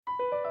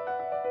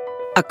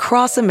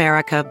Across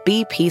America,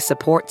 BP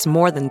supports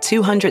more than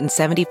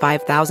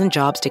 275,000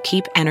 jobs to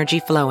keep energy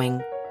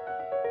flowing.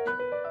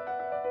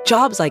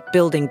 Jobs like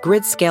building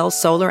grid-scale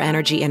solar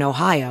energy in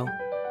Ohio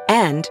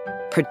and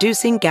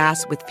producing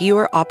gas with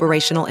fewer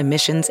operational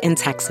emissions in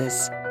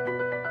Texas.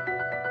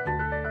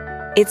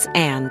 It's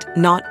and,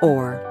 not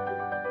or.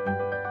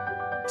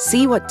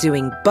 See what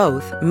doing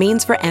both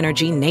means for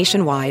energy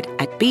nationwide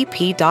at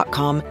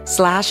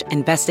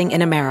bp.com/investing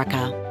in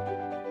America.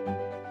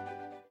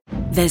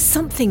 There's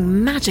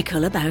something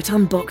magical about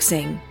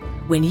unboxing.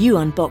 When you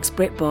unbox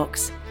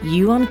BritBox,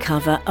 you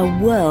uncover a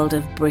world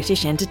of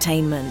British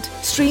entertainment.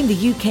 Stream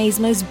the UK's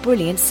most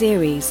brilliant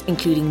series,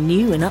 including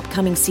new and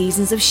upcoming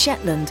seasons of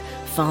Shetland,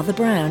 Father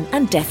Brown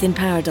and Death in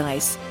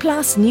Paradise.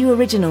 Plus new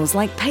originals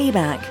like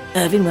Payback,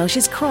 Irving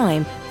Welsh's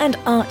Crime and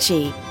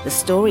Archie, the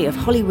story of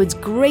Hollywood's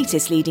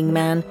greatest leading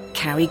man,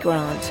 Cary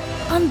Grant.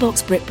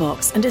 Unbox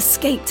BritBox and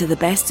escape to the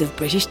best of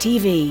British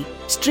TV.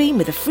 Stream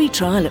with a free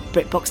trial at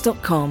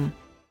BritBox.com.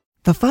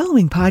 The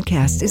following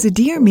podcast is a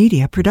Dear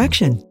Media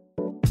production.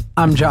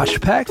 I'm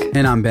Josh Peck.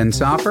 And I'm Ben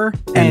Soffer.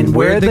 And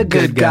we're the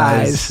good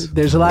guys.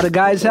 There's a lot of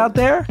guys out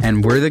there.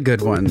 And we're the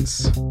good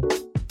ones.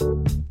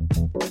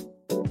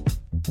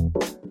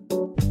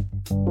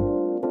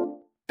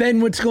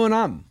 Ben, what's going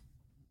on?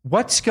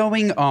 What's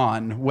going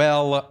on?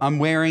 Well, I'm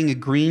wearing a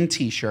green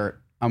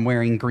t-shirt. I'm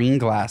wearing green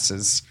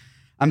glasses.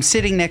 I'm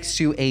sitting next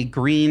to a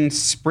green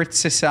Spritz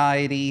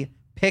Society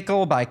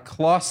pickle by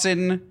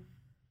Clausen.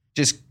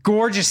 Just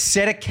gorgeous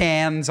set of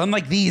cans,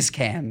 unlike these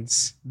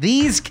cans.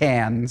 These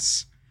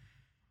cans.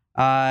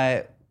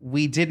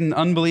 We did an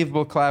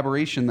unbelievable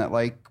collaboration that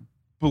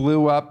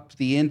blew up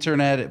the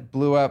internet. It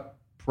blew up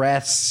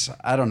press.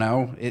 I don't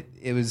know.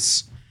 It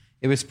was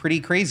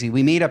pretty crazy.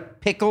 We made a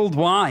pickled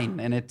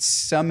wine and it's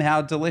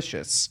somehow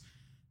delicious.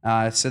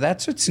 So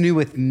that's what's new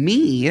with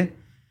me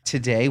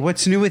today.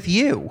 What's new with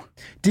you?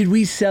 Did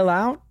we sell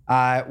out?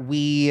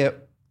 We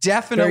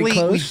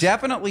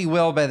definitely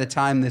will by the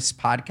time this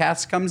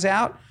podcast comes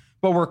out,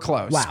 but we're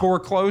close. Wow. We're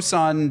close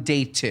on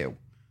day 2.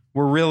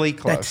 We're really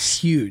close. That's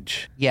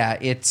huge. Yeah,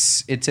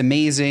 it's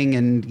amazing,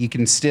 and you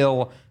can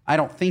still, I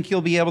don't think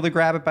you'll be able to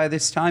grab it by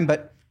this time,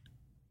 but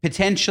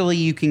potentially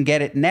you can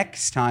get it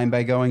next time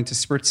by going to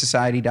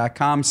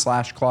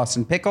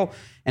spritzsociety.com/ClausenPickle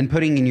and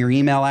putting in your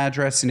email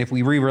address, and if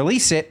we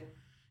re-release it,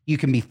 you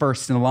can be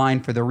first in the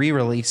line for the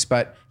re-release.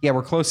 But yeah,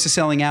 we're close to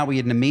selling out. We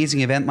had an amazing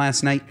event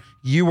last night.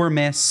 You were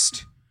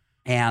missed.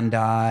 And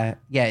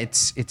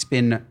it's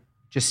been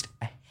just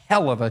a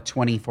hell of a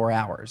 24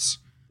 hours.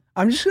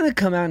 I'm just going to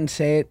come out and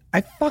say it.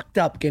 I fucked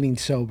up getting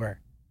sober.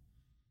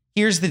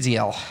 Here's the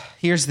deal.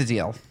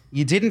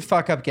 You didn't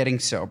fuck up getting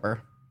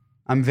sober.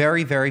 I'm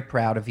very, very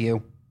proud of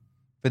you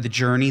for the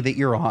journey that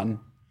you're on.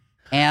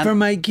 And for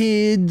my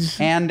kids.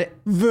 And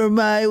for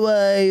my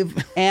wife.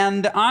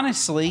 And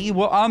honestly,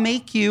 well, I'll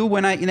make you,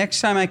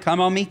 next time I come,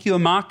 I'll make you a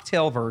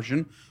mocktail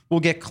version. We'll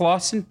get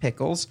Clausen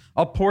pickles.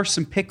 I'll pour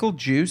some pickle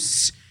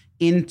juice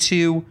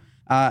into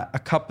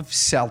a cup of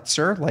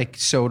seltzer, like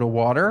soda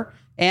water,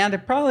 and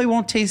it probably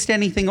won't taste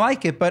anything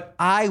like it, but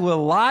I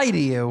will lie to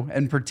you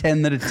and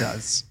pretend that it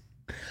does.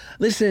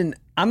 Listen,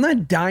 I'm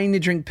not dying to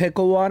drink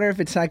pickle water if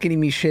it's not getting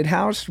me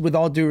shithoused, with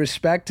all due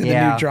respect to the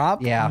new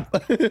drop. Yeah.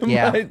 But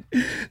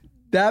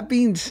that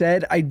being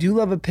said, I do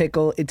love a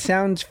pickle. It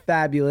sounds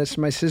fabulous.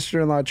 My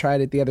sister-in-law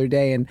tried it the other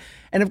day, and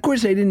of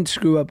course I didn't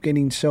screw up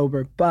getting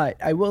sober, but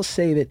I will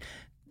say that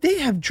they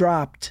have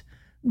dropped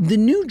the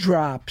new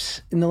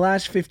drops in the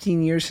last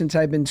 15 years since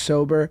I've been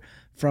sober,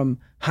 from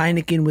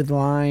Heineken with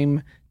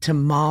lime to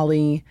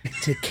Molly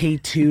to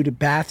K2 to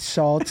bath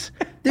salts.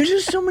 There's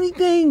just so many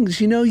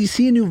things. You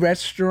see a new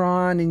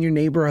restaurant in your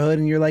neighborhood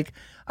and you're like,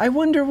 I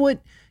wonder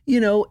what,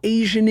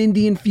 Asian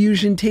Indian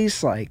fusion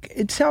tastes like.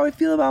 It's how I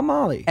feel about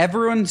Molly.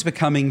 Everyone's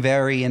becoming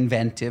very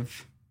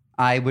inventive.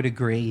 I would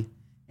agree.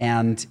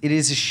 And it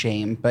is a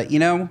shame. But,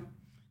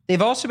 they've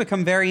also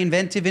become very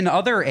inventive in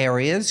other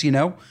areas,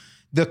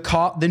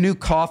 The new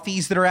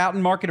coffees that are out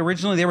in market.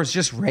 Originally, there was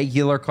just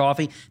regular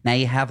coffee. Now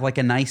you have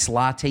a nice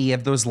latte. You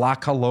have those La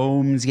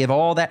Colombe's. You have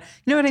all that.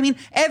 You know what I mean?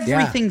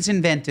 Everything's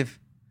inventive.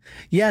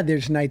 Yeah,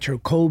 there's nitro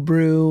cold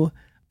brew,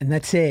 and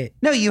that's it.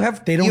 No, they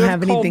don't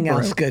have anything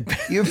else good.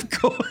 You have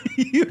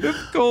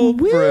cold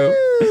brew.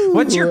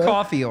 What's your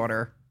coffee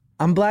order?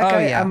 I'm black.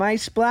 I'm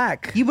iced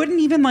black. You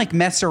wouldn't even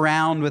mess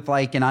around with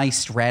an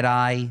iced red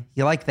eye.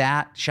 You like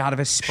that shot of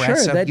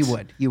espresso? Sure,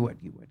 You would.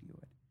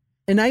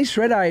 An iced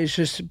red eye is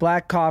just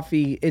black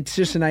coffee. It's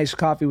just an iced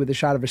coffee with a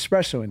shot of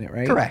espresso in it,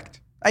 right? Correct.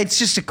 It's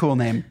just a cool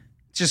name.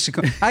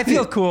 I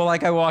feel cool.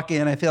 I walk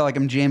in, I feel like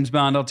I'm James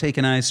Bond. I'll take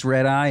an iced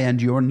red eye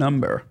and your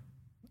number.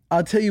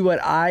 I'll tell you what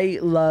I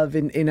love.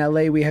 In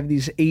LA, we have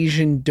these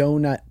Asian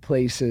donut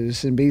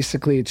places, and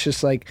basically it's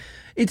just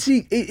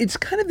it's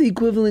kind of the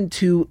equivalent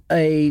to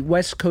a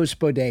West Coast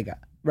bodega,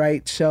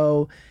 right?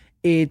 So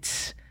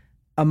it's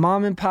a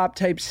mom and pop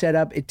type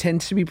setup. It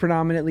tends to be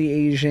predominantly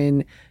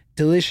Asian.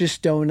 Delicious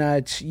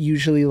donuts,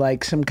 usually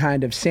some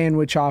kind of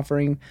sandwich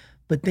offering,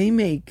 but they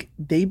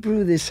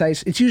brew this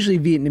ice. It's usually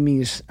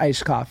Vietnamese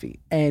iced coffee,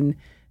 and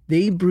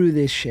they brew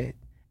this shit,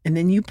 and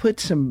then you put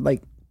some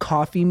like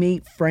Coffee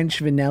Mate French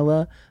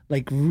vanilla,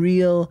 like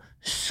real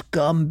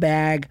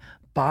scumbag,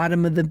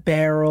 bottom of the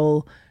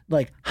barrel,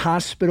 like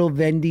hospital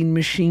vending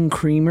machine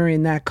creamer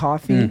in that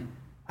coffee.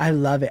 I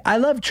love it. I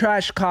love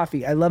trash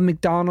coffee. I love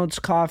McDonald's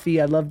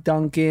coffee. I love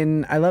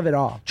Dunkin'. I love it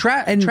all.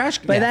 Trash.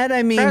 By that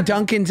I mean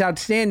Dunkin's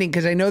outstanding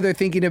because I know they're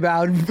thinking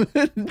about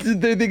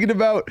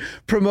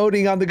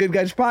promoting on the Good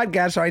Guys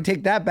podcast. So I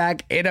take that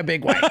back in a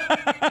big way.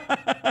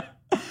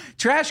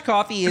 Trash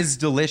coffee is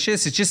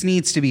delicious. It just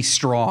needs to be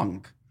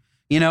strong.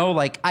 You know,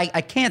 like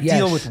I can't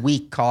deal with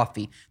weak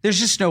coffee. There's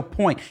just no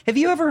point. Have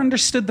you ever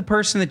understood the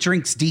person that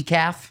drinks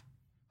decaf?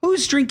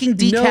 Who's drinking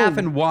decaf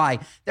and why?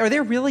 Are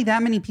there really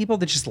that many people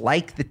that just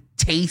like the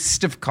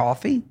taste of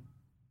coffee?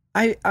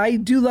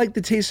 I do like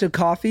the taste of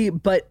coffee,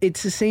 but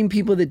it's the same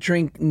people that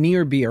drink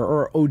near beer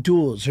or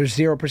O'Doul's or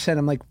 0%.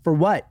 I'm like, for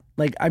what?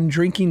 Like, I'm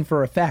drinking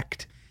for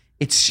effect.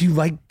 Do you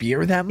like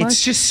beer that much?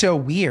 It's just so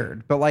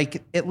weird. But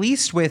like, at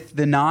least with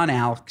the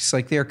non-alcs,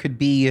 like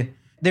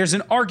there's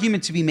an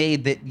argument to be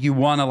made that you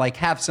want to like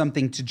have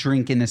something to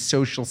drink in a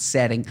social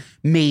setting.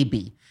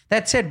 Maybe.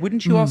 That said,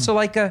 wouldn't you also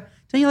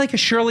don't you like a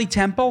Shirley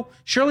Temple?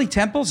 Shirley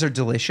Temples are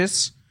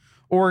delicious.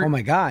 Or, oh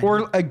my God.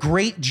 Or a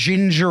great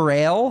ginger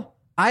ale.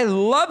 I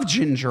love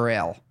ginger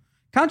ale.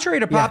 Contrary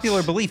to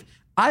popular belief,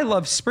 I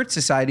love Spritz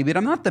Society, but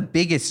I'm not the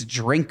biggest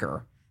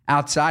drinker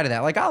outside of that.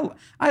 Like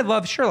I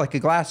love, sure, like a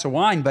glass of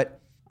wine, but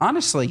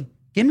honestly,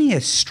 give me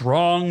a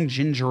strong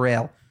ginger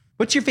ale.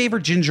 What's your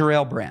favorite ginger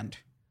ale brand?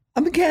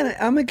 I'm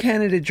a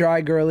Canada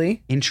Dry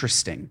girly.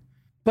 Interesting.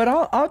 But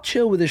I'll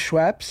chill with a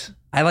Schweppes.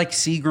 I like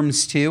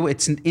Seagram's too.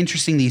 It's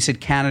interesting that you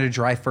said Canada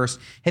Dry first.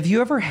 Have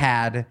you ever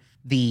had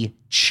the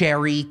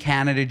cherry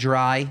Canada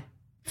Dry?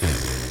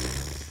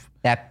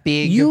 That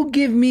big. You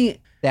give me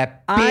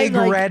that big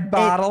like red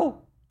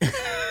bottle.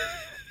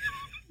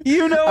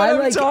 You know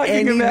what I'm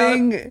talking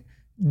about,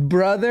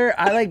 brother.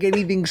 I like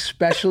anything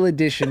special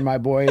edition, my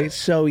boy.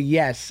 So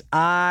yes,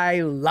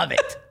 I love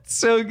it.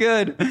 So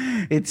good.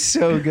 It's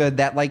so good.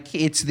 That like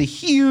it's the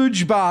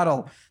huge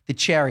bottle. The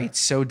cherry. It's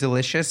so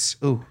delicious.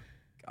 Ooh,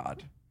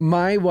 God.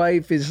 My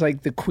wife is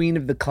like the queen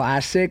of the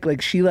classic.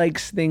 Like she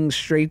likes things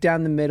straight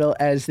down the middle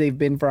as they've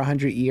been for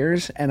 100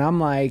 years. And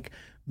I'm like,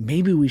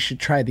 maybe we should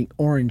try the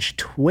orange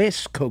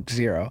twist Coke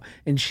Zero.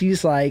 And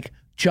she's like,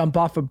 jump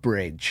off a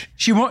bridge.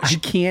 She won't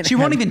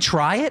even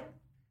try it?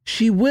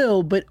 She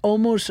will, but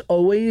almost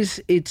always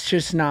it's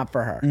just not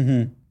for her.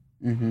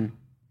 Mm-hmm. Mm-hmm.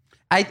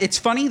 It's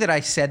funny that I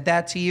said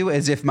that to you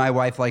as if my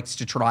wife likes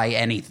to try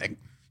anything.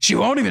 She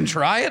won't even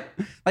try it?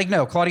 Like,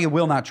 no, Claudia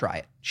will not try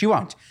it. She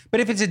won't. But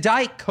if it's a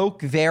Diet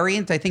Coke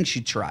variant, I think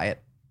she'd try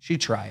it.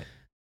 She'd try it.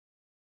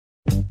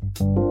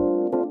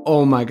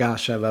 Oh my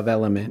gosh, I love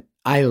Element.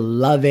 I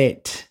love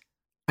it.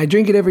 I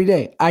drink it every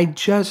day. I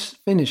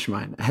just finished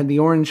mine. I had the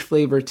orange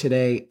flavor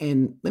today.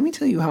 And let me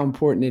tell you how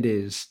important it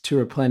is to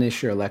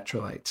replenish your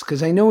electrolytes.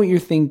 Because I know what you're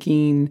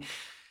thinking.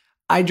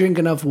 I drink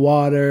enough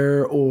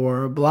water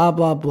or blah,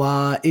 blah,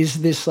 blah.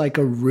 Is this like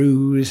a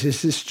ruse?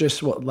 Is this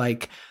just what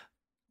like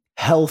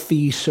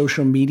healthy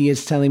social media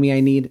is telling me I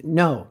need?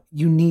 No,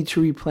 you need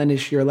to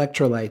replenish your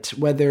electrolytes,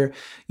 whether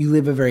you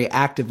live a very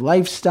active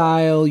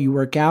lifestyle, you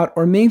work out,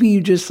 or maybe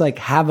you just like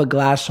have a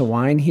glass of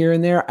wine here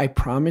and there. I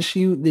promise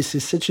you, this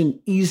is such an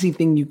easy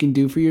thing you can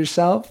do for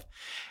yourself.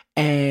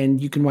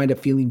 And you can wind up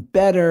feeling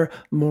better,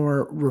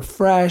 more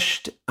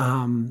refreshed,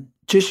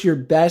 just your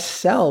best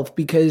self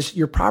because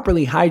you're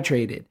properly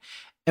hydrated.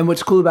 And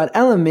what's cool about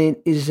Element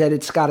is that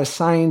it's got a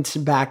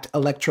science-backed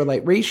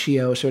electrolyte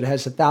ratio. So it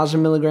has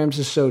 1,000 milligrams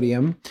of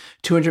sodium,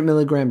 200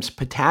 milligrams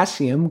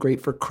potassium,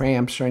 great for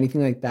cramps or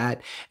anything like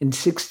that, and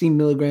 60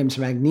 milligrams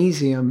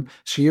magnesium.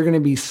 So you're going to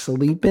be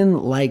sleeping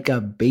like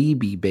a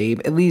baby,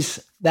 babe. At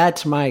least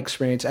that's my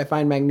experience. I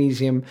find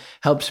magnesium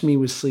helps me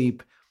with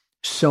sleep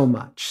so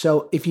much.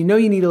 So if you know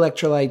you need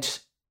electrolytes,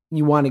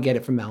 you want to get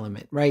it from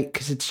Element, right?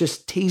 Because it's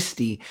just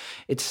tasty.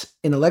 It's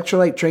an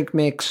electrolyte drink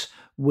mix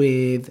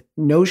with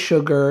no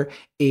sugar.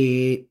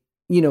 It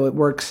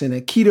works in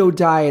a keto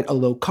diet, a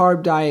low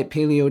carb diet,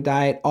 paleo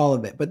diet, all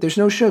of it. But there's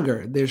no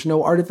sugar. There's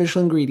no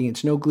artificial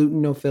ingredients, no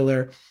gluten, no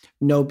filler,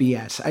 no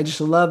BS. I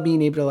just love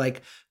being able to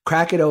like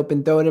crack it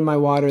open, throw it in my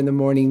water in the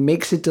morning,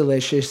 makes it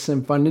delicious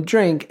and fun to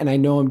drink. And I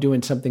know I'm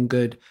doing something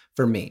good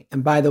for me.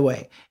 And by the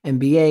way,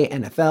 NBA,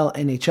 NFL,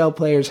 NHL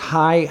players,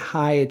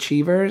 high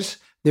achievers,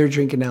 they're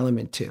drinking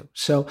Element too.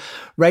 So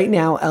right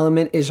now,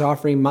 Element is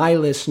offering my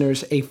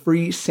listeners a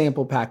free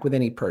sample pack with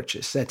any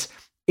purchase. That's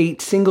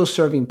 8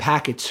 single-serving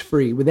packets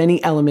free with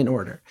any Element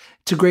order.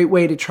 It's a great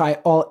way to try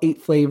all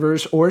 8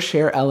 flavors or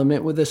share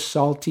Element with a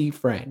salty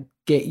friend.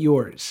 Get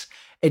yours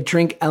at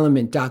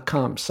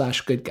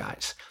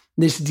drinkelement.com/goodguys.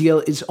 This deal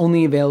is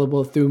only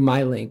available through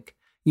my link.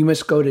 You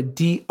must go to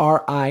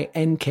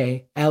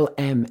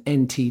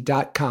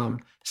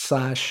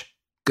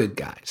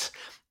drinklmnt.com/goodguys.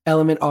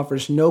 Element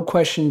offers no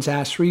questions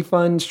asked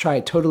refunds. Try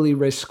it totally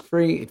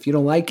risk-free. If you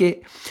don't like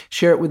it,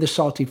 share it with a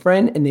salty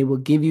friend and they will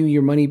give you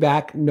your money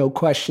back. No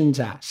questions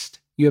asked.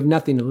 You have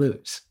nothing to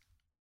lose.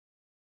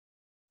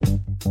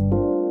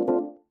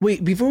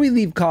 Wait, before we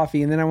leave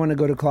coffee, and then I want to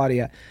go to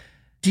Claudia.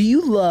 Do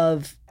you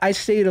love, I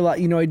say it a lot,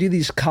 I do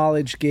these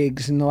college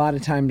gigs and a lot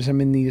of times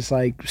I'm in these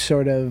like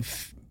sort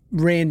of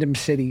random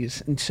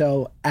cities. And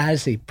so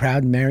as a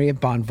proud Marriott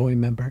Bonvoy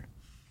member,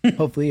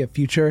 hopefully a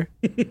future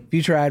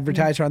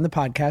advertiser on the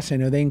podcast, I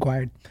know they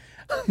inquired.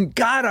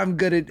 God, I'm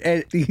good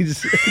at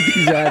these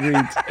ad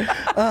reads.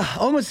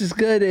 Almost as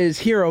good as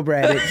Hero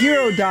Bread at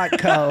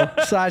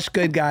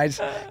hero.co/good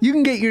guys. You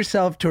can get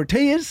yourself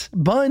tortillas,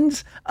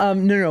 buns.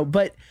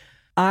 But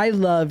I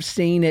love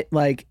staying at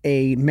like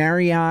a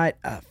Marriott,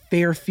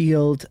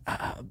 Fairfield,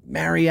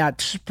 Marriott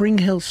Spring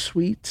Hill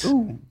Suites.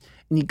 Ooh.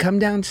 And you come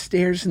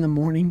downstairs in the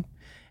morning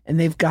and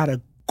they've got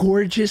a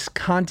gorgeous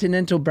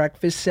continental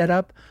breakfast set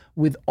up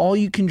with all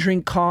you can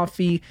drink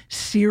coffee,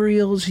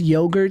 cereals,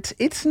 yogurts.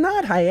 It's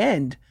not high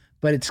end,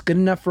 but it's good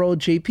enough for old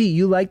JP.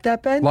 You like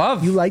that, Ben?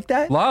 Love. You like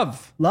that?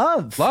 Love.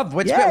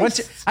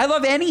 I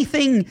love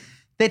anything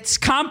that's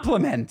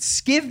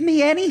compliments. Give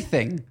me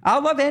anything.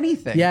 I'll love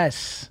anything.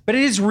 Yes. But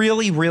it is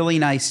really, really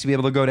nice to be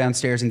able to go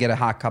downstairs and get a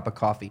hot cup of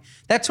coffee.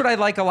 That's what I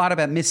like a lot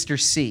about Mr.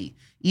 C.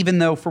 Even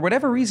though, for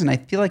whatever reason, I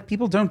feel like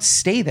people don't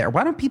stay there.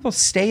 Why don't people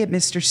stay at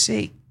Mr.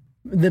 C?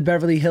 The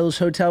Beverly Hills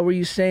Hotel where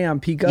you stay on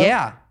Pico?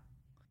 Yeah.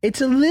 It's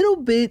a little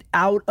bit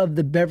out of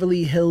the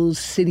Beverly Hills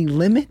city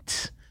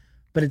limits,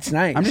 but it's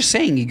nice. I'm just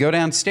saying, you go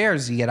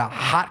downstairs, you get a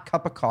hot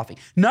cup of coffee.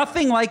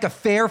 Nothing like a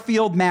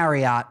Fairfield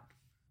Marriott,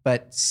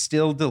 but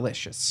still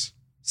delicious.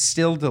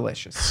 Still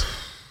delicious.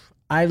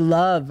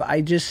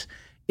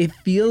 It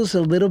feels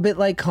a little bit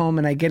like home,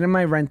 and I get in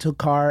my rental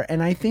car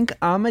and I think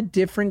I'm a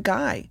different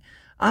guy.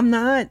 I'm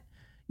not,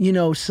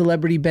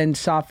 celebrity Ben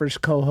Soffer's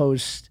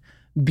co-host,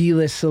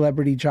 B-list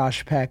celebrity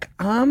Josh Peck.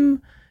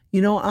 I'm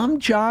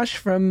Josh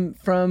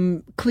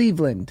from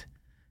Cleveland,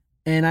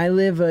 and I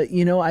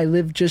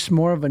live just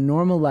more of a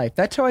normal life.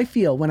 That's how I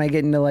feel when I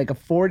get into like a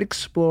Ford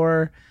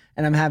Explorer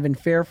and I'm having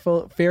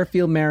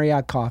Fairfield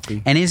Marriott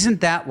coffee. And isn't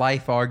that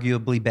life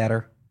arguably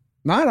better?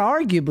 Not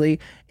arguably,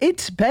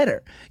 it's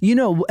better.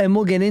 And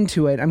we'll get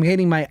into it. I'm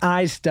getting my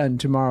eyes done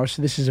tomorrow,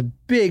 so this is a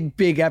big,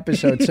 big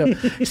episode. So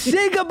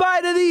say goodbye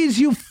to these,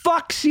 you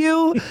fucks,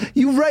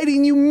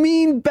 you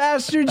mean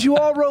bastards. You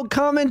all wrote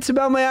comments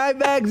about my eye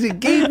bags. It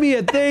gave me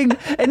a thing,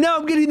 and now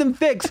I'm getting them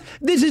fixed.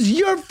 This is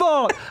your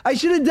fault. I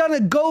should have done a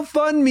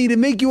GoFundMe to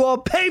make you all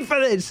pay for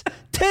this.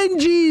 10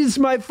 G's,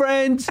 my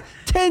friends.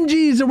 10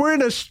 G's, and we're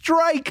in a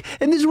strike,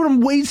 and this is what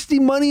I'm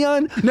wasting money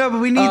on. No,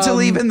 but we need to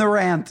leave in the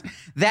rant.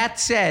 That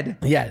said,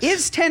 yes.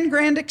 Is 10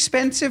 grand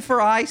expensive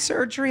for eye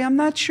surgery? I'm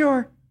not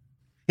sure.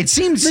 It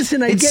seems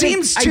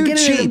too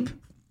cheap.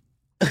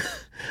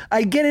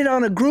 I get it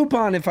on a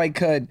Groupon if I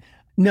could.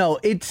 No,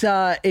 it's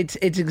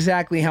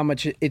exactly how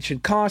much it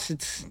should cost.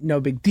 It's no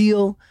big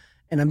deal.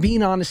 And I'm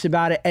being honest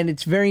about it, and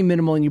it's very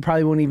minimal, and you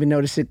probably won't even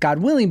notice it, God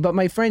willing. But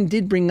my friend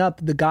did bring up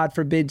the God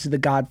forbids of the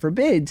God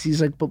forbids.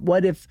 He's like, but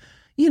what if,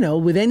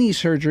 with any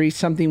surgery,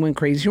 something went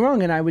crazy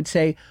wrong? And I would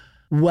say,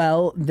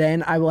 well,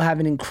 then I will have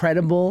an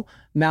incredible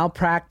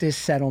malpractice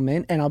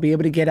settlement, and I'll be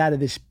able to get out of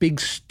this big,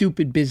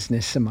 stupid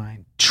business of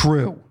mine.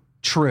 True.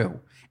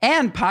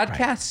 And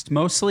podcast,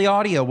 mostly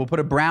audio. We'll put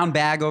a brown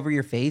bag over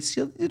your face.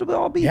 It'll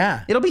all be,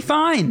 it'll be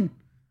fine.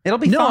 It'll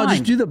be fine. No, I'll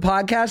just do the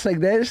podcast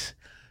like this.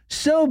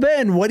 So,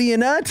 Ben, what are you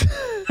not?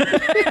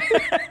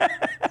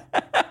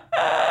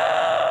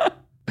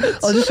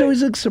 I'll just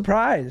always look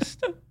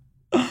surprised.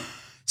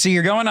 So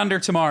you're going under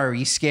tomorrow. Are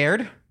you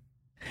scared?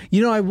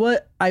 I was.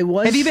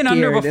 Have you been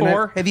under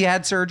before? Have you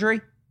had surgery?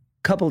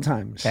 Couple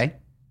times. Okay.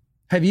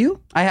 Have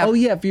you? I have. Oh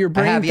yeah, for your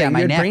brain thing. Yeah, my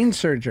you had neck. Brain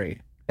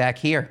surgery. Back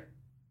here.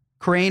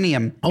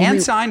 Cranium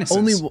and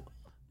sinuses.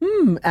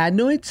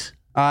 Adenoids?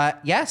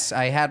 Yes,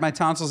 I had my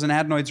tonsils and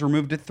adenoids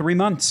removed at 3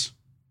 months.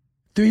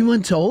 3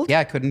 months old? Yeah,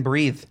 I couldn't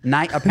breathe.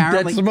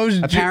 Apparently, that's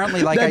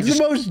the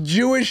most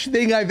Jewish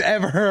thing I've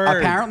ever heard.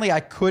 Apparently, I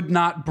could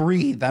not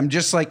breathe. I'm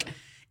just like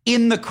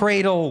in the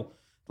cradle.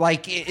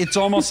 Like it's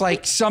almost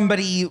like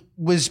somebody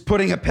was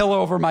putting a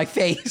pillow over my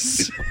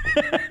face.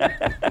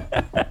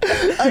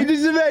 I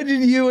just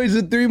imagine you as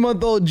a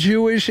 3-month-old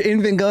Jewish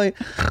infant going,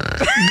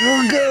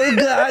 go, go,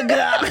 go,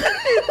 go.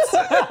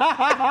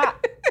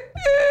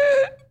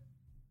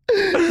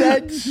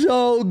 That's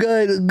so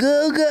good.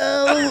 Go,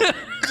 go,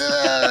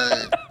 go.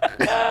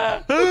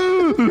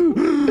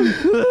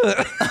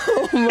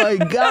 Oh my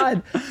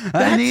God. That's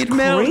I need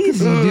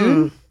crazy,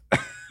 milk.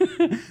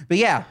 Dude. But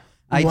yeah,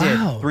 I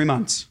Wow. did 3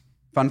 months.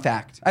 Fun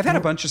fact. I've had a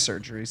bunch of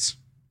surgeries.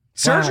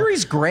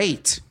 Surgery's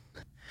great.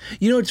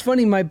 It's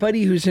funny. My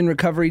buddy who's in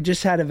recovery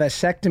just had a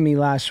vasectomy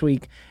last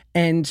week.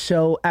 And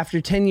so after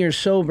 10 years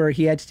sober,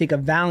 he had to take a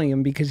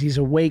Valium because he's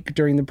awake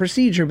during the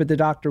procedure. But the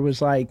doctor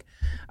was like,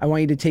 I want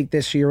you to take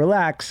this so you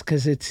relax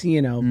because it's,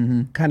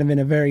 kind of in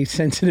a very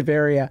sensitive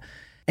area.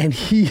 And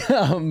he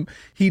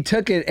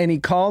took it and he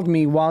called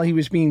me while he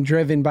was being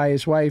driven by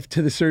his wife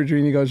to the surgery.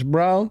 And he goes,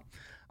 bro,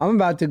 I'm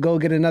about to go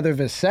get another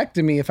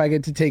vasectomy if I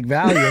get to take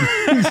Valium.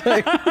 He's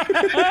like,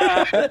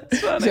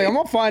 I'm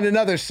going to find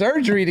another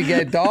surgery to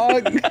get,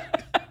 dog.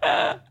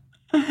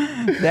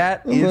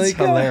 That is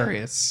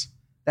hilarious.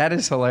 That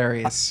is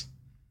hilarious.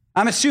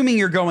 I'm assuming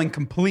you're going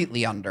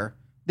completely under.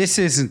 This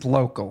isn't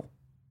local.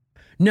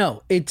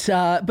 No, it's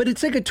but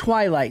it's like a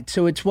twilight.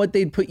 So it's what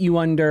they'd put you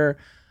under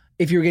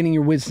if you're getting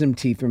your wisdom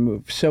teeth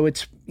removed. So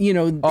it's,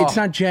 it's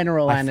not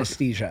general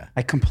anesthesia.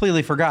 I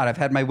completely forgot. I've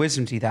had my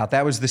wisdom teeth out.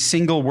 That was the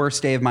single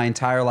worst day of my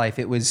entire life.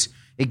 It was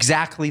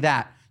exactly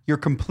that. You're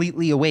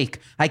completely awake.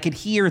 I could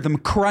hear them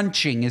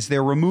crunching as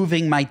they're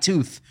removing my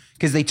tooth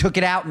because they took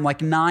it out in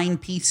like 9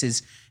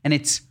 pieces. And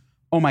it's,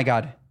 oh my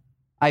God.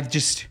 I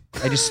just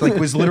like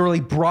was literally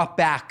brought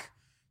back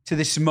to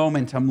this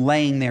moment. I'm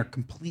laying there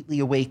completely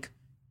awake.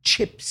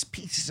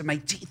 Pieces of my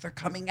teeth are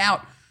coming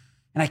out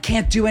and I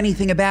can't do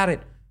anything about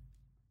it.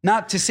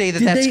 Not to say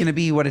that that's going to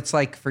be what it's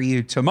like for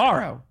you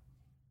tomorrow.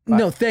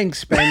 No,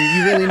 thanks, Ben.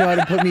 You really know how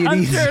to put me at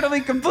ease. I'm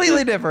totally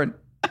completely different.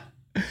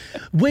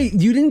 Wait,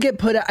 you didn't get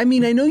put out? I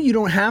mean, I know you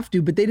don't have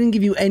to, but they didn't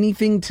give you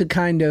anything to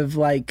kind of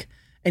like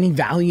any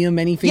Valium,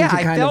 anything to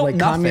kind of like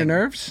calm your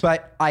nerves?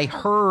 But I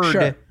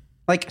heard,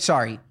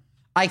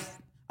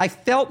 I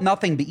felt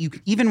nothing, but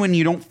even when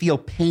you don't feel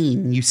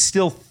pain, you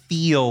still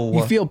feel...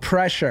 You feel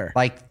pressure.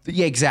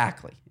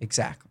 Exactly.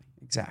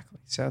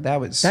 So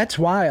that's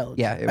wild.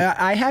 Yeah.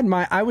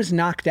 I was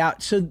knocked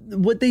out. So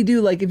what they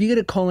do, like if you get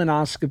a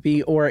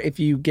colonoscopy or if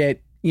you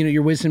get,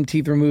 your wisdom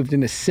teeth removed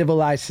in a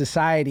civilized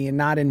society and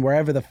not in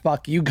wherever the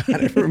fuck you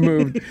got it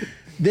removed,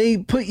 they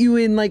put you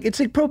in it's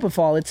like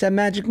propofol. It's that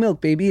magic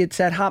milk, baby. It's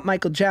that hot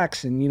Michael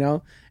Jackson,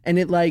 and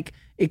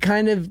it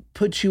kind of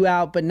puts you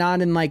out, but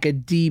not in like a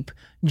deep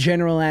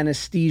general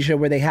anesthesia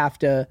where they have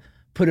to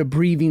put a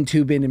breathing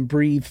tube in and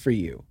breathe for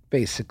you,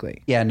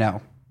 basically. Yeah,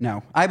 no.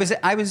 I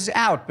was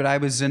out, but I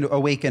was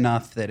awake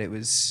enough that it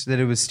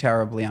was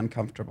terribly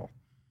uncomfortable.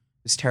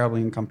 It was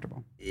terribly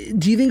uncomfortable.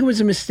 Do you think it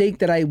was a mistake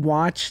that I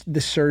watched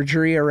the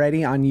surgery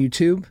already on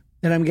YouTube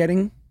that I'm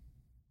getting?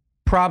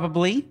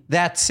 Probably.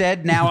 That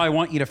said, now I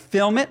want you to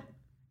film it,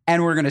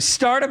 and we're going to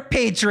start a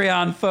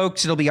Patreon,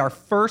 folks. It'll be our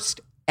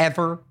first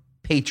ever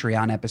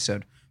Patreon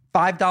episode.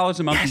 $5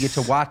 a month, yes. You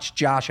get to watch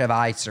Josh have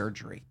eye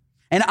surgery.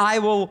 And I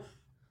will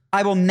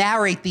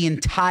narrate the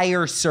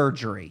entire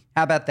surgery.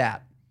 How about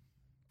that?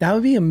 That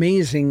would be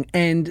amazing.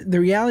 And the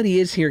reality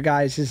is here,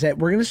 guys, is that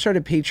we're going to start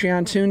a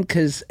Patreon soon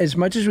because as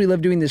much as we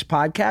love doing this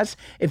podcast,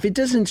 if it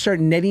doesn't start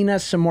netting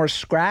us some more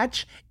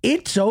scratch,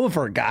 it's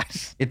over,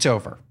 guys. It's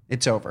over.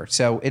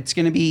 So it's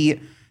going to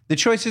be, the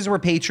choices were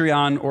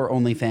Patreon or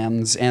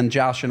OnlyFans. And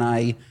Josh and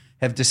I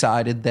have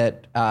decided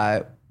that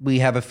we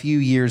have a few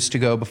years to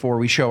go before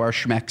we show our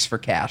schmecks for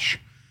cash.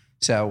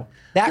 So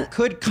that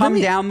could come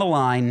down the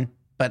line,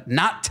 but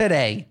not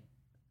today.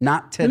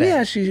 Not today. Let me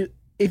ask you,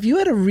 if you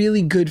had a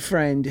really good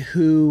friend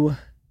who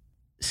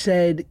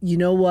said, you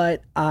know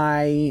what,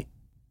 I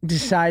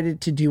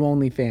decided to do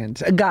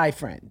OnlyFans, a guy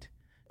friend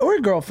or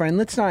a girlfriend,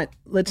 let's not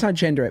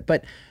gender it,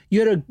 but you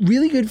had a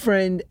really good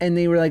friend and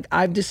they were like,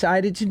 I've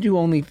decided to do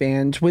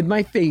OnlyFans with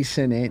my face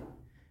in it.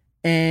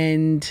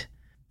 And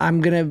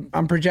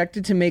I'm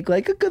projected to make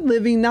like a good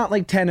living, not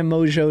like 10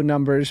 Mojo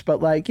numbers,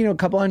 but like, a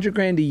couple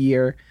 $100,000 a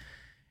year.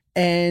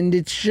 And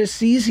it's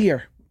just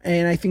easier.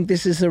 And I think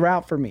this is the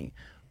route for me.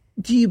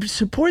 Do you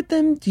support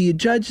them? Do you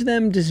judge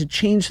them? Does it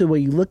change the way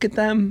you look at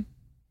them?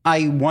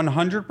 I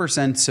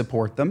 100%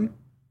 support them.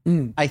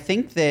 I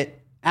think that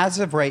as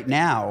of right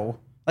now,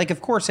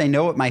 of course I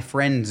know what my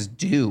friends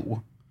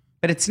do,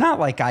 but it's not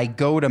like I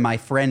go to my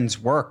friends'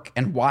 work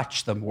and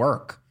watch them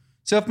work.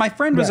 So if my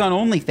friend was on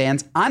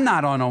OnlyFans, I'm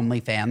not on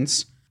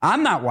OnlyFans.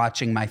 I'm not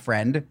watching my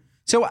friend.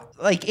 So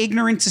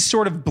ignorance is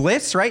sort of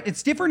bliss, right?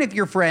 It's different if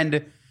your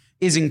friend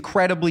is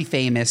incredibly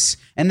famous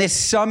and this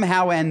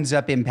somehow ends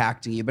up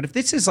impacting you. But if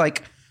this is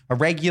like a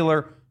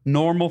regular,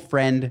 normal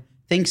friend,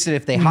 thinks that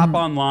if they hop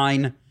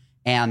online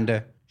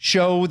and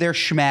show their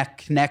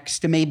schmeck next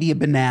to maybe a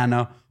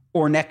banana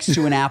or next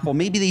to an apple,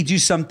 maybe they do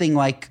something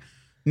like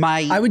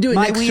my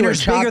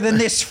wiener's bigger than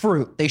this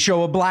fruit. They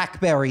show a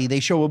blackberry,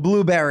 they show a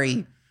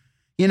blueberry,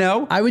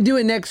 I would do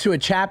it next to a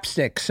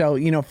chapstick.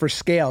 So, for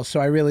scale. So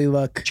I really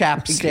look.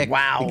 Chapstick.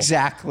 Wow.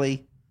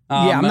 Exactly.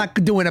 I'm not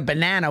doing a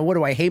banana. What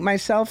do I hate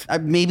myself?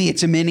 Maybe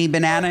it's a mini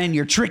banana and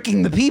you're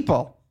tricking the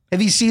people.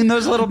 Have you seen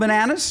those little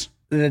bananas?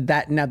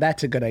 Now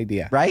that's a good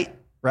idea. Right?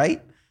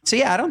 So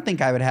yeah, I don't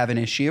think I would have an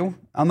issue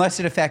unless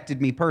it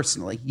affected me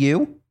personally.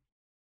 You?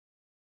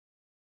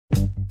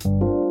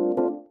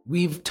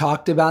 We've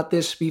talked about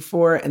this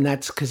before, and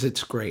that's because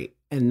it's great.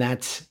 And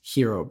that's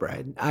Hero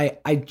Bread.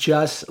 I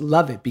just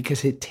love it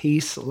because it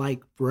tastes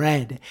like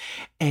bread.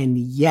 And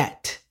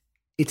yet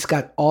it's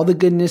got all the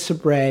goodness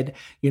of bread.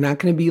 You're not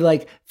going to be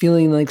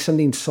feeling like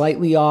something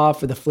slightly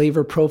off or the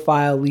flavor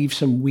profile leaves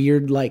some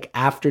weird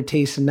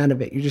aftertaste and none of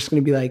it. You're just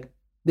going to be like,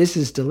 this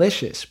is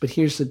delicious. But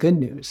here's the good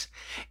news.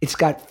 It's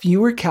got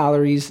fewer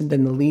calories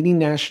than the leading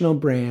national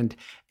brand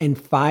and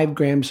 5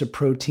 grams of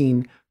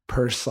protein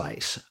per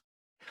slice.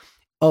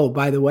 Oh,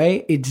 by the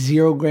way, it's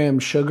 0 gram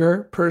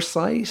sugar per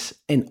slice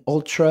and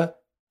ultra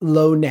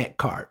low net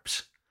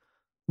carbs.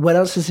 What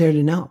else is there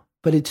to know?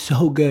 But it's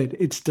so good.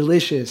 It's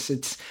delicious.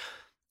 It's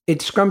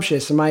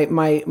scrumptious.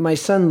 My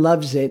son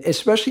loves it,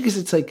 especially because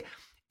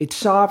It's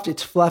soft,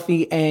 it's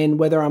fluffy, and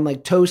whether I'm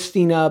like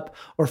toasting up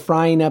or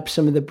frying up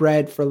some of the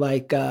bread for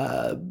like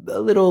a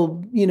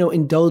little,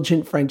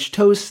 indulgent French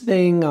toast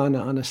thing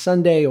on a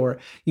Sunday, or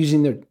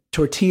using the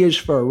tortillas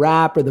for a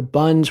wrap or the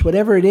buns,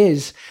 whatever it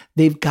is,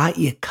 they've got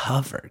you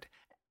covered.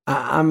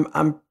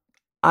 I'm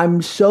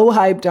so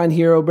hyped on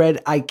Hero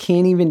Bread, I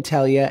can't even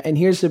tell you. And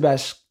here's the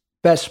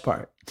best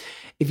part: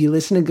 if you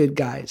listen to Good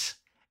Guys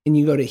and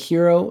you go to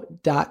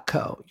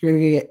hero.co,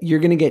 you're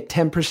gonna get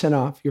 10%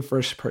 off your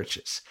first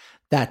purchase.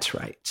 That's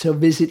right. So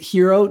visit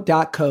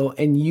hero.co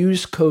and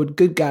use code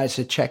GOODGUYS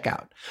at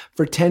checkout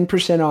for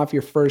 10% off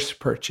your first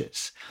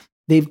purchase.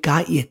 They've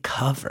got you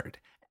covered.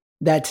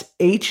 That's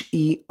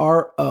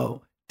HERO.co.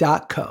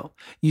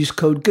 Use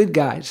code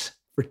GOODGUYS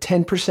for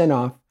 10%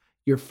 off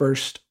your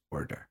first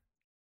order.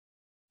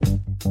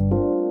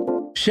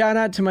 Shout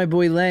out to my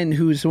boy Len,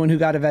 who's the one who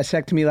got a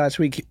vasectomy last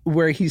week,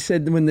 where he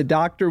said when the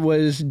doctor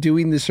was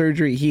doing the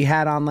surgery, he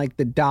had on like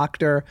the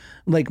doctor,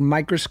 like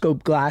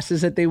microscope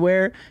glasses that they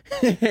wear.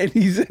 And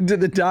he said to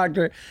the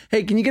doctor,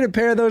 "Hey, can you get a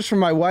pair of those for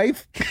my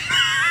wife?"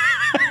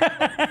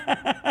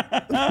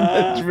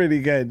 That's pretty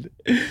good.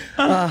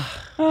 Shout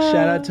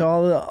out to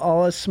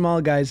all us small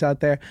guys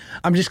out there.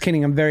 I'm just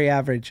kidding. I'm very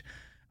average.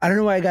 I don't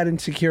know why I got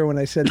insecure when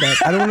I said that.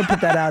 I don't want to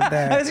put that out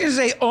there. I was going to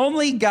say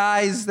only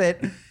guys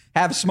that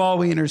have small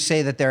wieners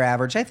say that they're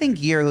average. I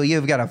think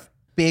you've got a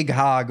big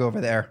hog over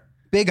there.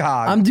 Big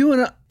hog.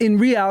 In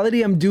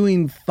reality, I'm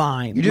doing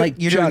fine. You're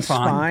just doing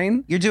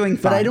fine. You're doing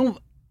fine. But I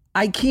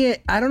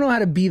don't know how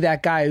to be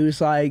that guy who's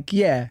like,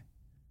 yeah,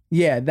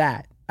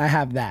 that. I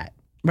have that.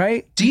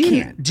 Right? Do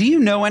you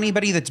know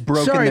anybody that's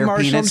broken their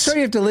Marshall, penis? I'm sorry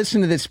you have to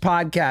listen to this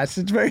podcast.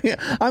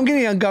 I'm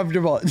getting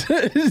uncomfortable.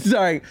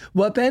 Sorry.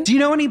 What, Ben? Do you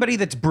know anybody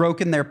that's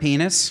broken their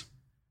penis?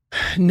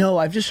 No,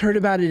 I've just heard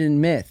about it in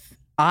myth.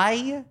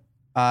 I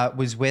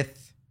was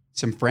with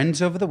some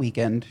friends over the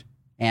weekend,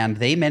 and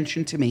they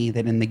mentioned to me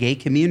that in the gay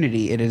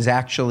community, it is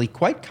actually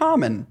quite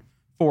common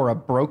for a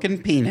broken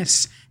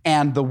penis.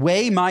 And the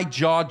way my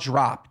jaw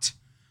dropped,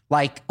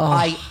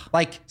 I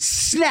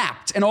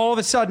snapped, and all of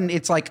a sudden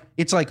it's like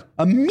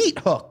a meat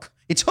hook.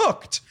 It's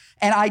hooked,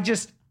 and I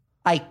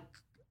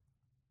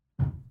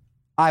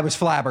was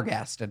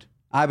flabbergasted.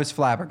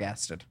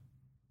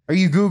 Are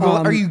you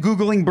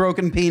Googling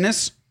broken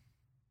penis?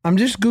 I'm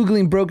just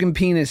Googling broken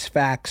penis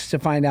facts to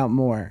find out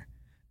more,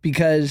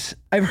 because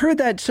I've heard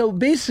that. So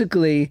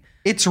basically,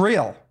 it's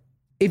real.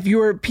 If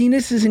your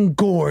penis is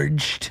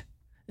engorged,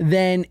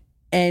 then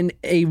and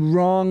a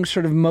wrong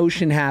sort of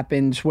motion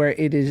happens where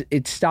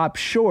it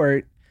stops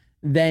short,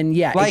 then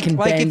it can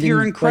bend. If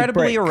you're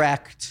incredibly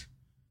erect,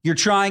 you're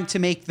trying to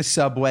make the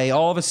subway,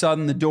 all of a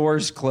sudden the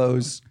doors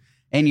close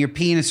and your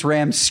penis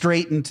rams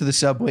straight into the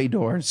subway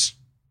doors.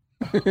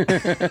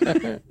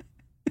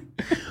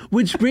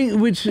 Which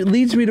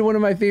leads me to one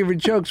of my favorite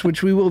jokes,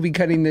 which we will be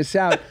cutting this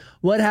out.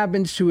 What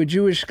happens to a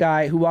Jewish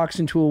guy who walks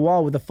into a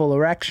wall with a full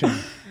erection?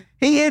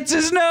 He hits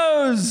his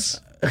nose.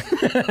 Boom.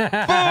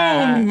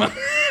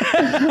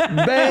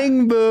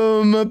 Bang,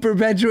 boom.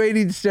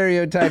 Perpetuating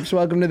stereotypes.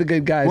 Welcome to the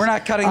Good Guys. We're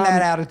not cutting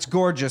that out. It's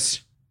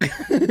gorgeous. But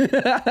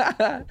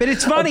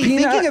it's funny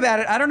thinking about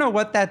it. I don't know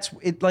what that's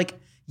like.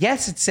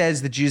 Yes, it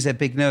says that Jews have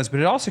big nose, but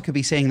it also could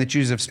be saying that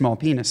Jews have small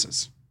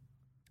penises.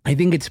 I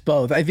think it's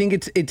both. I think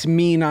it's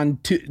mean on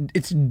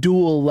it's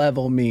dual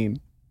level mean.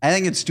 I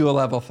think it's dual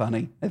level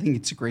funny. I think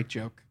it's a great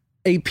joke.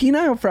 A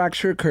penile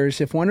fracture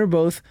occurs if one or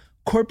both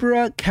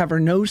corpora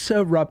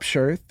cavernosa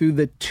rupture through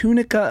the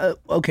tunica.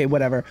 Okay,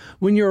 whatever.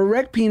 When your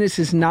erect penis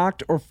is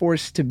knocked or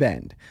forced to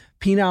bend.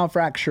 Penile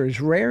fracture is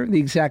rare. The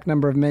exact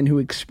number of men who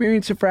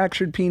experience a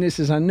fractured penis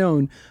is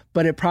unknown,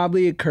 but it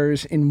probably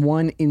occurs in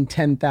 1 in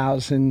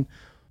 10,000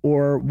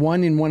 or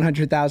 1 in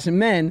 100,000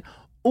 men,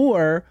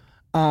 or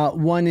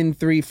 1 in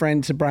 3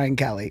 friends of Brian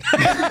Kelly.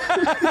 Shout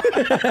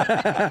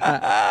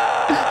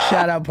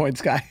out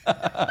Points Guy.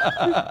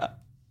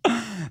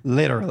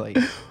 Literally.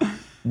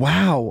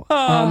 Wow.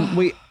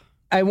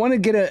 I want to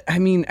get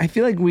I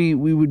feel like we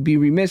would be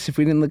remiss if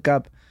we didn't look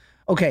up.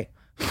 Okay.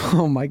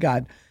 Oh my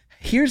God.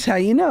 Here's how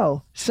you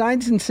know.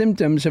 Signs and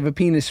symptoms of a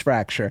penis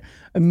fracture.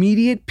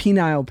 Immediate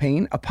penile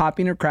pain, a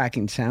popping or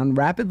cracking sound,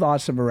 rapid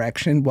loss of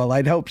erection. Well,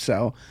 I'd hope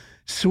so.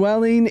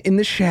 Swelling in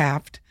the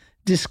shaft,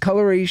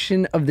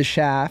 discoloration of the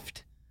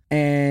shaft,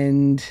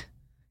 and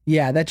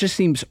yeah, that just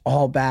seems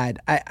all bad.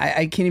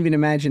 I can't even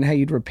imagine how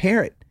you'd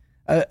repair it.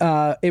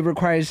 It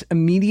requires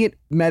immediate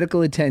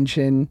medical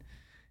attention,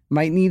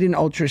 might need an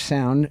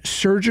ultrasound.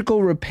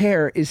 Surgical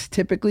repair is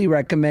typically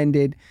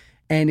recommended,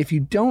 and if you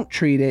don't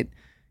treat it,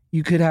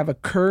 you could have a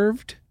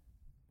curved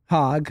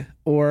hog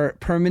or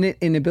permanent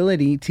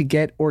inability to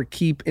get or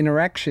keep an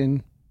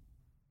erection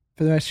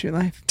for the rest of your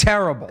life.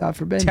 Terrible. God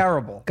forbid.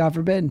 Terrible. God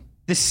forbid.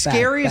 The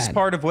scariest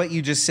part of what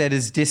you just said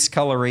is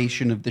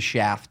discoloration of the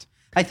shaft.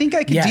 I think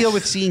I could deal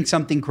with seeing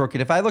something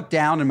crooked. If I looked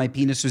down and my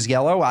penis was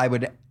yellow, I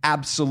would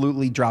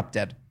absolutely drop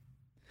dead.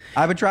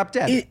 I would drop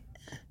dead.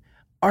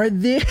 Are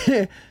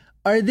there,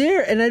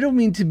 and I don't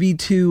mean to be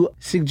too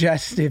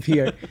suggestive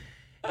here,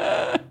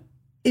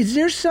 is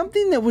there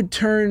something that would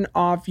turn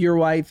off your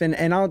wife?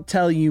 And I'll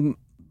tell you,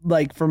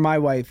 like for my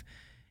wife,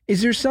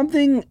 Is there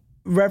something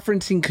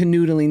referencing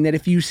canoodling that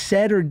if you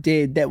said or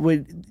did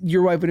that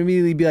your wife would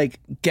immediately be like,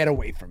 get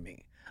away from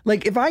me?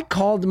 Like if I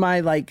called my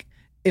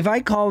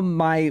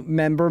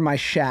member, my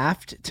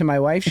shaft to my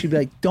wife, she'd be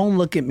like, don't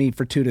look at me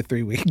for 2 to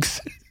 3 weeks.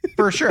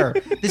 For sure.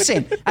 The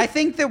same. I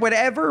think that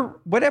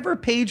whatever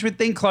Paige would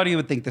think, Claudia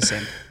would think the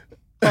same.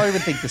 Claudia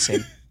would think the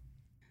same.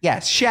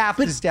 Yes, shaft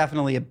is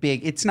definitely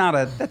that's not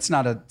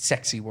a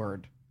sexy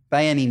word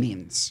by any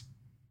means.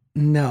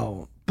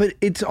 No, but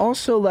it's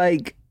also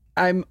like,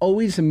 I'm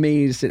always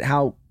amazed at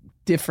how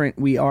different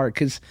we are,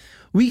 because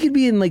we could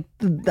be in like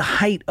the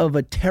height of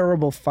a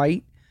terrible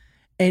fight,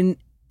 and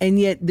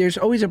yet there's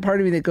always a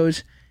part of me that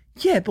goes,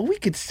 yeah, but we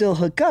could still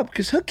hook up,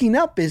 because hooking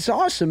up is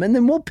awesome, and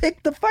then we'll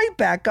pick the fight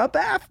back up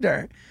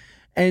after.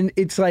 And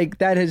it's like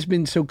that has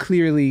been so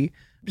clearly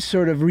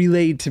sort of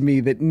relayed to me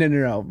that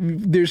no,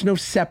 there's no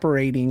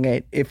separating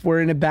it. If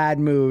we're in a bad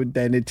mood,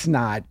 then it's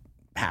not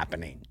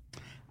happening.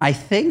 I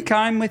think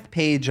I'm with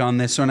Paige on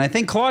this one. I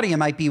think Claudia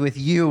might be with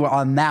you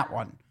on that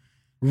one.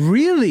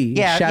 Really?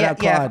 Yeah, Shout out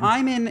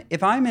Claude.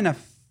 If I'm in a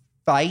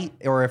fight,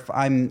 or if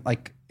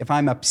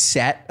I'm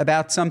upset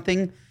about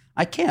something,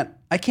 I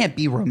can't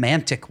be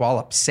romantic while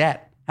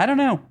upset. I don't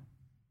know.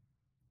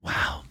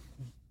 Wow.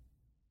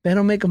 They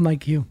don't make them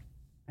like you.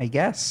 I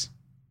guess.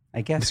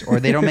 Or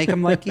they don't make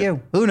them like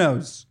you. Who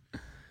knows?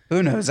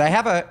 I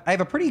have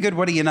a pretty good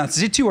what are you nuts.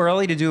 Is it too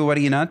early to do a what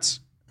are you nuts?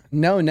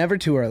 No, never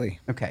too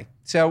early. Okay.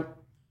 So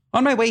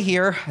on my way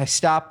here, I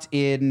stopped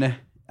in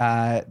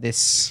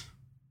this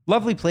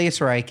lovely place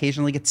where I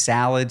occasionally get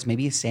salads,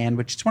 maybe a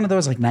sandwich. It's one of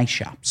those like nice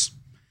shops.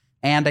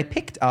 And I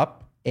picked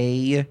up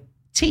a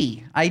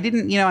tea. I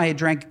had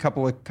drank a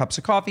couple of cups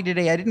of coffee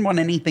today. I didn't want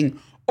anything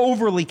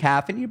overly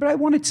caffeinated, but I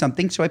wanted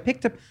something. So I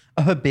picked up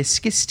a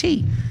hibiscus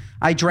tea.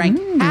 I drank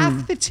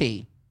half the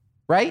tea,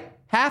 right?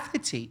 Half the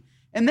tea.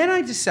 And then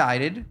I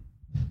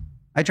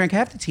drank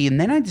half the tea, and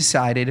then I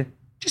decided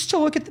just to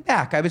look at the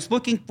back. I was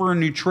looking for a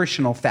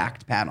nutritional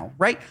fact panel,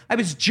 right? I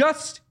was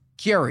just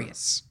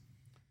curious.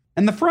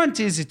 And the front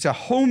it's a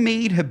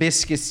homemade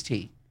hibiscus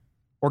tea.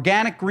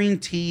 Organic green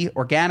tea,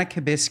 organic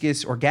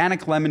hibiscus,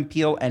 organic lemon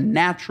peel, and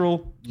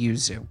natural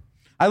yuzu.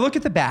 I look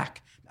at the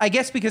back. I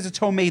guess because it's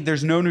homemade,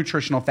 there's no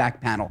nutritional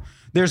fact panel.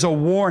 There's a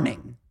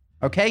warning.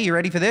 Okay, you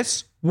ready for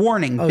this?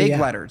 Warning, big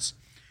letters.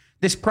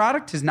 This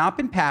product has not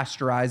been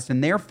pasteurized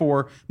and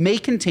therefore may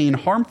contain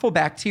harmful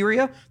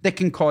bacteria that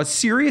can cause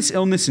serious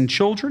illness in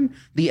children,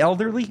 the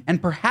elderly,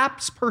 and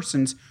perhaps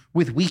persons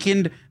with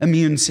weakened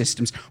immune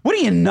systems. What are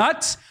you,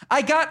 nuts?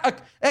 I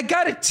got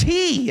a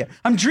tea.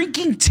 I'm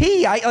drinking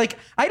tea. I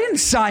didn't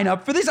sign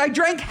up for this. I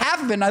drank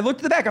half of it and I looked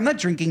at the back. I'm not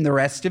drinking the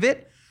rest of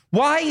it.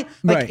 Why?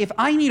 If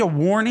I need a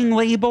warning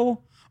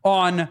label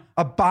on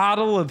a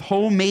bottle of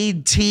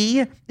homemade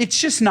tea, it's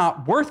just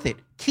not worth it.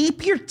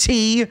 Keep your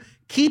tea,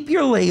 keep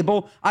your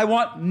label. I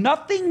want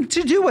nothing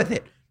to do with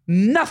it.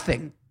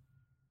 Nothing.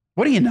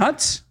 What are you,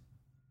 nuts?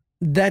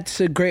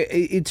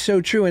 It's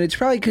so true. And it's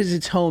probably because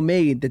it's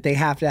homemade that they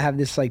have to have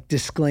this like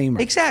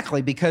disclaimer.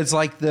 Exactly. Because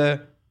like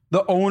the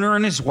owner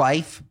and his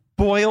wife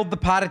boiled the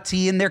pot of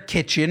tea in their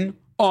kitchen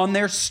on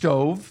their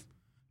stove,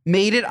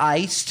 made it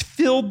iced,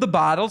 filled the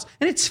bottles,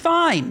 and it's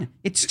fine.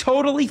 It's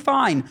totally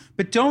fine.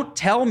 But don't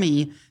tell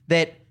me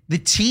that the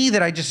tea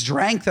that I just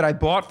drank that I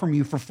bought from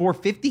you for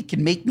 $4.50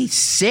 can make me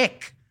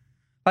sick.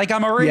 Like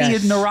I'm already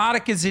as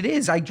neurotic as it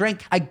is. I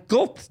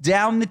gulped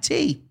down the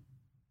tea.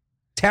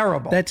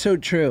 Terrible. That's so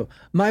true.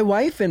 My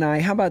wife and I,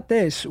 how about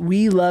this?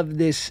 We love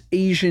this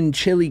Asian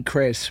chili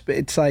crisp.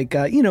 It's like,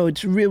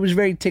 it was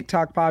very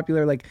TikTok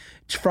popular. Like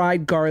it's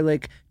fried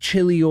garlic,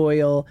 chili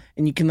oil,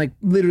 and you can like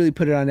literally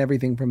put it on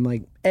everything from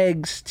like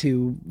eggs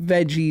to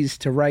veggies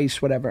to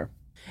rice, whatever.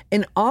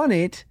 And on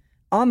it,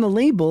 on the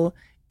label,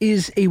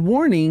 is a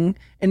warning,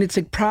 and it's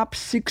like Prop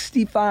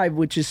 65,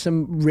 which is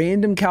some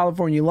random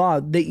California law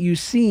that you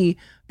see,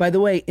 by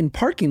the way, in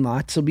parking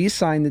lots. There'll be a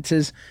sign that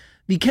says,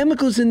 the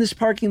chemicals in this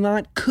parking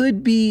lot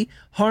could be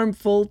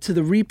harmful to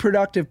the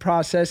reproductive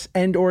process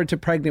and or to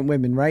pregnant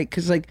women, right?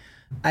 Because like,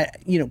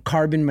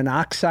 carbon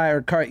monoxide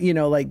or,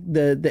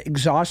 the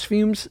exhaust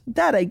fumes,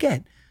 that I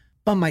get.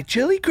 But my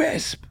chili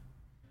crisp,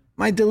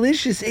 my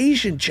delicious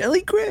Asian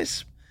chili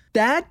crisp,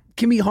 that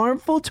can be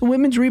harmful to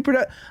women's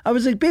reproduction. I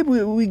was like, babe,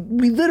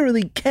 we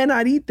literally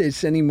cannot eat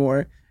this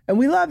anymore. And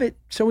we love it.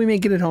 So we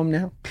make it at home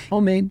now,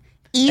 homemade.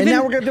 And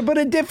now we're going to put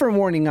a different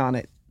warning on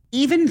it.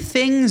 Even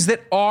things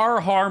that are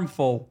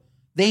harmful,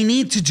 they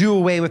need to do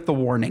away with the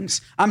warnings.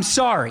 I'm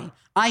sorry.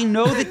 I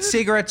know that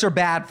cigarettes are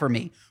bad for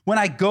me. When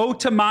I go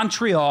to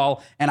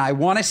Montreal and I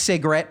want a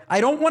cigarette,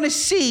 I don't want to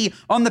see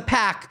on the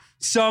pack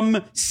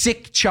some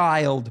sick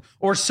child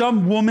or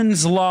some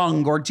woman's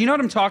lung. Or do you know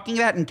what I'm talking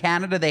about? In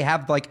Canada, they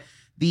have like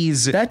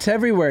these. That's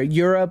everywhere.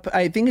 Europe,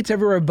 I think it's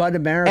everywhere but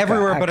America.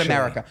 Everywhere but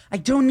America. I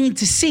don't need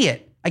to see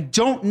it. I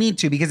don't need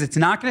to, because it's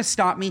not going to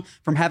stop me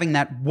from having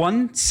that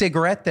one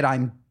cigarette that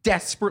I'm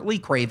desperately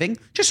craving.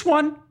 Just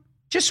one.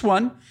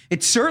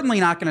 It's certainly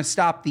not going to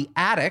stop the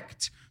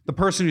addict, the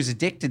person who's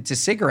addicted to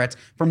cigarettes,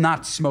 from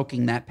not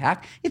smoking that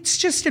pack. It's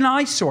just an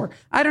eyesore.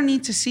 I don't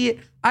need to see it.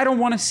 I don't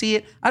want to see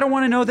it. I don't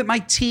want to know that my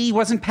tea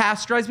wasn't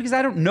pasteurized because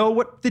I don't know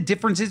what the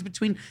difference is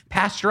between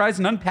pasteurized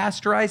and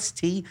unpasteurized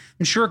tea.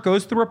 I'm sure it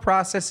goes through a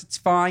process. It's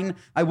fine.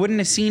 I wouldn't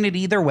have seen it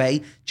either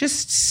way.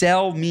 Just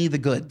sell me the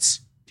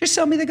goods. Just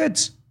sell me the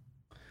goods.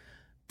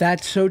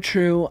 That's so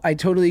true. I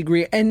totally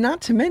agree. And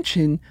not to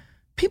mention,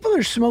 people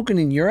are smoking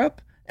in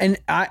Europe. And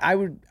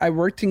I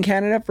worked in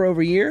Canada for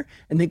over a year,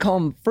 and they call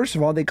them, first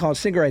of all, they call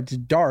cigarettes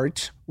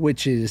darts,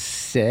 which is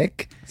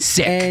sick.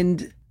 Sick.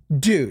 And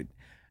dude,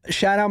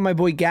 shout out my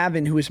boy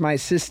Gavin, who was my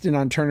assistant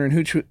on Turner and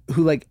Hooch,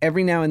 who like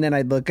every now and then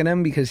I'd look at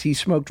him because he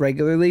smoked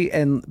regularly.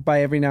 And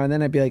by every now and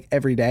then I'd be like,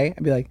 every day,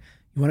 I'd be like,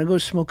 you want to go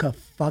smoke a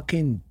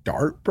fucking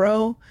dart,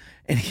 bro?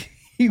 And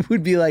he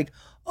would be like,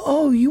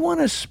 oh, you want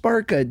to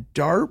spark a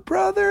dart,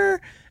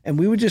 brother? And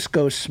we would just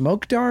go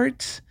smoke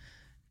darts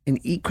and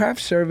eat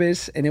craft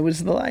service, and it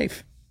was the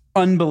life.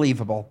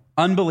 Unbelievable.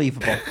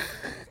 Unbelievable.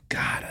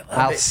 God, I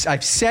love it.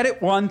 I've said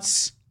it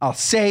once. I'll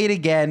say it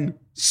again.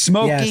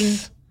 Smoking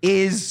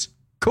is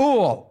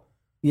cool.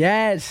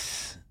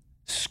 Yes.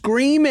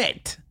 Scream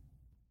it.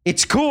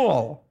 It's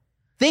cool.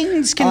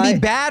 Things can be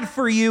bad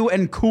for you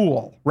and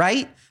cool,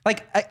 right?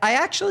 Like I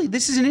actually,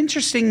 this is an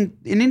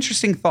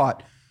interesting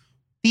thought.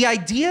 The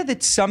idea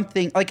that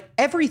something, like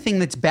everything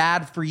that's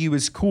bad for you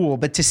is cool,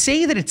 but to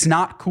say that it's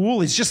not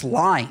cool is just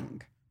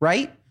lying,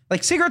 right?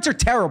 Like cigarettes are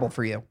terrible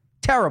for you.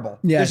 Terrible.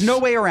 Yes. There's no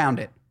way around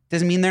it.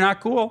 Doesn't mean they're not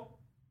cool.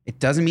 It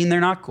doesn't mean they're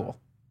not cool.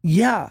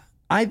 Yeah.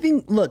 I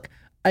think, look,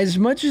 as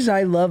much as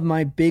I love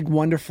my big,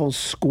 wonderful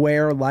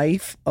square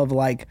life of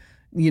like,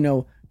 you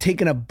know,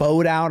 taking a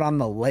boat out on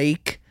the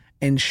lake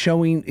and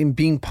showing and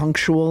being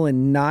punctual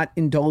and not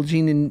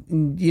indulging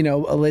in, you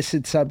know,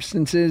 illicit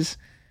substances,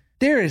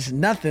 there is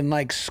nothing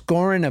like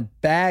scoring a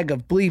bag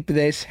of bleep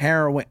this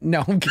heroin.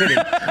 No, I'm kidding.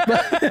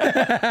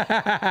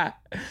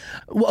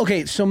 Well,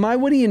 okay, so my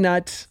Woody and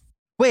Nuts.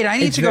 Wait, I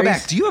need to go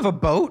back. Do you have a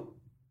boat?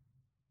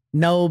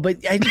 No, but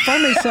I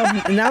find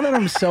myself, now that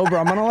I'm sober,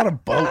 I'm on a lot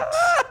of boats.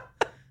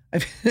 I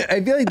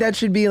feel like that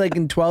should be like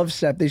in 12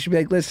 step. They should be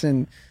like,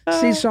 listen,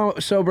 stay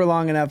sober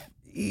long enough.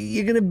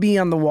 You're going to be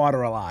on the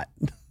water a lot.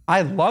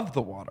 I love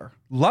the water.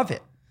 Love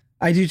it.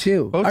 I do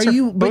too.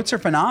 Boats are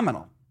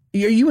phenomenal. Are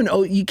you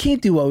you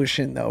can't do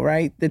ocean though,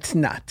 right? That's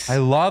nuts. I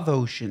love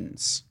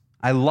oceans.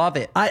 I love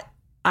it.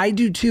 I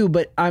do too,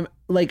 but I'm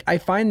like, I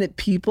find that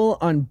people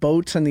on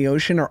boats on the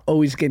ocean are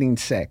always getting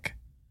sick.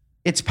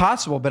 It's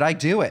possible, but I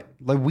do it.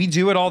 Like we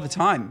do it all the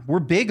time. We're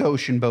big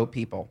ocean boat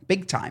people,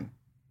 big time.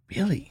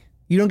 Really?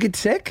 You don't get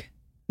sick?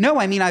 No,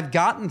 I mean, I've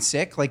gotten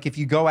sick. Like if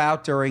you go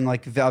out during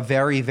like a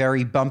very,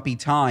 very bumpy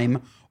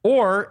time,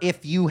 or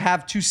if you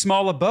have too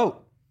small a boat.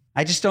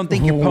 I just don't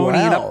think you're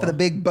ponying up for the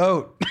big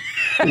boat.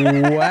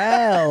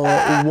 Well,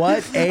 what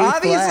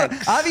a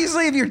flex.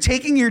 Obviously, if you're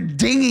taking your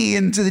dinghy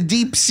into the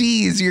deep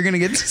seas, you're going to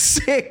get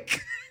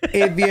sick.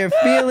 If you're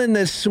feeling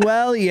the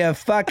swell, you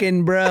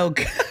fucking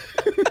broke.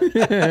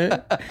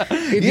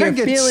 If you're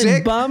feeling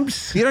sick,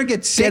 bumps, you don't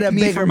get sick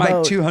me for my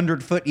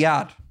 200-foot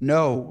yacht.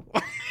 No.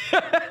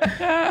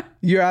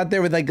 You're out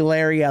there with like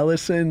Larry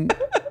Ellison.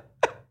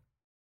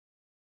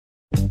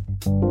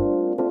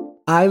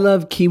 I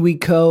love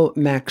KiwiCo.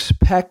 Max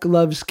Peck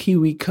loves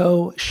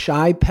KiwiCo.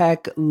 Shy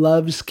Peck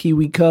loves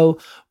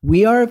KiwiCo.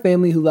 We are a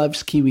family who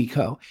loves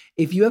KiwiCo.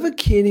 If you have a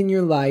kid in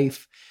your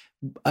life,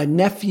 a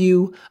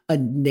nephew, a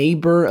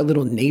neighbor, a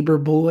little neighbor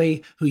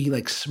boy who you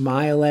like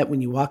smile at when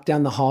you walk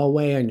down the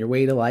hallway on your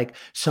way to like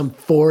some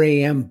 4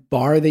 a.m.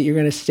 bar that you're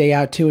going to stay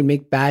out to and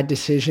make bad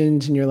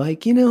decisions. And you're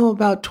like, you know,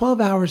 about 12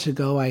 hours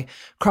ago, I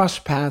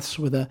crossed paths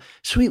with a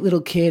sweet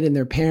little kid and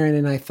their parent.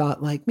 And I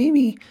thought like,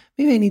 maybe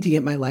I need to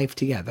get my life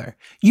together.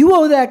 You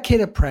owe that kid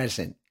a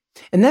present.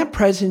 And that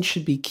present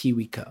should be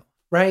KiwiCo.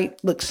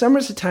 Right? Look,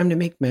 summer's a time to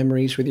make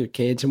memories with your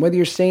kids. And whether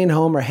you're staying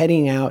home or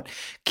heading out,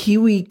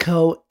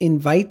 KiwiCo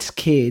invites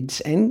kids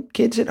and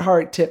kids at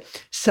heart to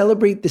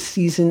celebrate the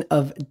season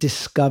of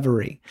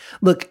discovery.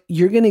 Look,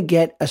 you're going to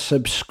get a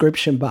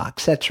subscription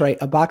box. That's right.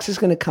 A box is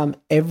going to come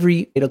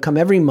it'll come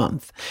every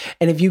month.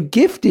 And if you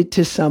gift it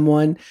to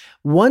someone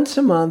once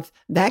a month,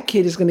 that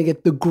kid is going to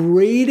get the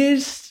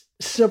greatest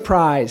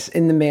surprise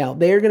in the mail.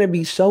 They are going to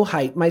be so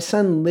hyped. My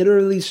son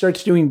literally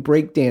starts doing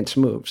breakdance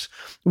moves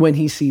when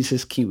he sees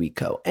his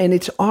KiwiCo. And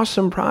it's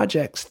awesome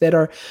projects that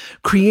are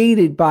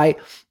created by,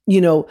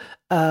 you know,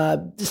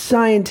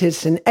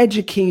 scientists and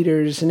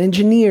educators and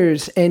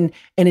engineers, and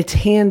it's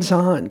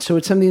hands-on. So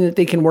it's something that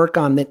they can work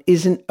on that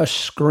isn't a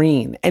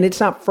screen, and it's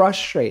not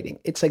frustrating.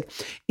 It's like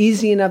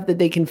easy enough that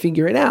they can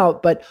figure it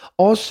out, but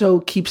also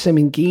keeps them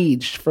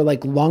engaged for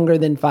like longer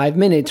than 5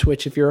 minutes,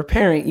 which if you're a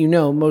parent, you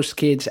know, most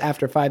kids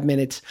after 5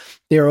 minutes,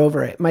 they're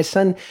over it. My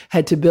son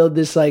had to build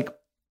this like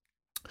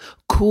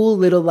cool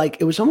little, like,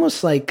 it was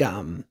almost like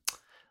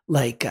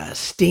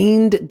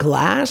stained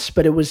glass,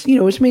 but it was, you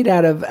know, it was made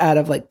out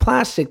of like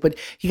plastic, but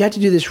he got to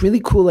do this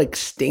really cool, like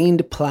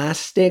stained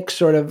plastic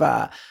sort of,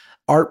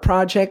 art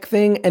project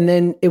thing. And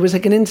then it was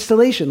like an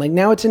installation. Like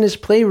now it's in his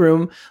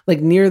playroom,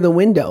 like near the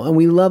window, and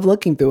we love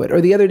looking through it.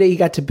 Or the other day he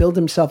got to build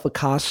himself a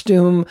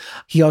costume.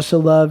 He also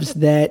loves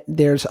that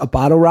there's a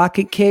bottle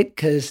rocket kit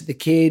because the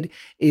kid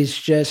is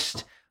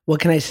just What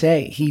can I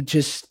say?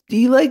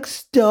 He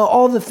likes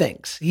all the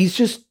things. He's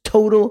just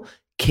total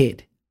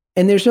kid.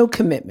 And there's no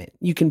commitment.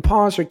 You can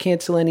pause or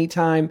cancel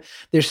anytime.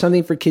 There's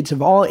something for kids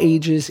of all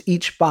ages.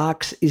 Each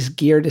box is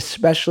geared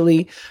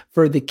especially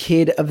for the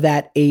kid of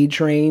that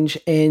age range.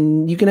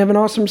 And you can have an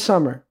awesome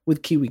summer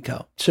with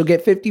KiwiCo. So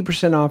get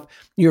 50% off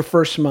your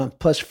first month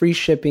plus free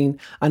shipping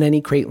on any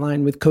crate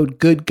line with code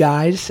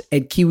GOODGUYS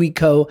at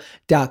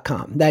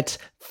kiwico.com. That's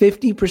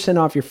 50%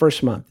 off your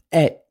first month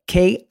at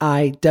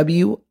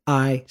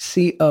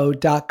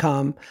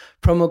KIWICO.com.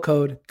 Promo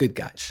code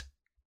GOODGUYS.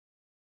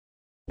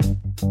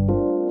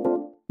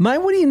 My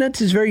What Are You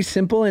Nuts is very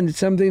simple, and it's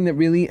something that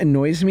really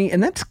annoys me,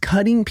 and that's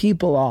cutting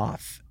people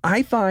off.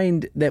 I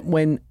find that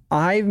when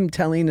I'm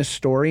telling a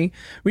story,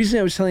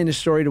 recently I was telling a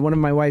story to one of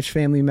my wife's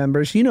family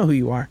members, you know who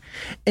you are,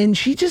 and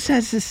she just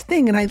has this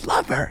thing, and I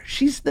love her.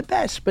 She's the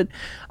best, but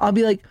I'll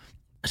be like,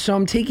 so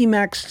I'm taking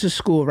Max to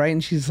school, right?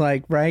 And she's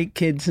like, right,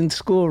 kids in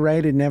school,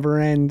 right? It never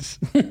ends.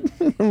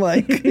 I'm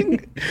like,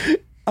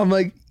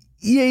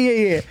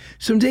 yeah.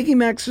 So I'm taking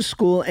Max to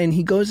school, and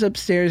he goes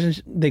upstairs,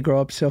 and they grow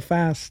up so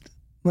fast.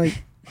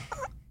 Like,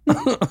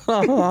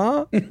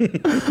 I'm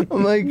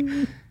like,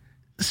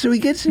 so he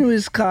gets into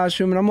his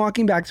classroom and I'm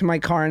walking back to my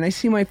car and I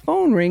see my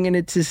phone ring and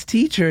it's his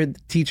teacher. The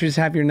teachers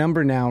have your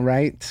number now,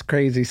 right? It's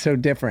crazy. So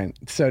different.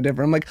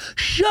 I'm like,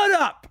 shut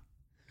up.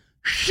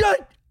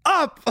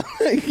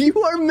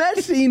 You are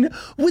messing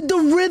with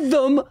the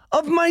rhythm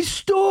of my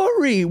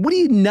story. What are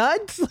you,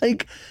 nuts?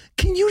 Like,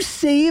 can you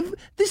save?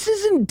 This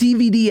isn't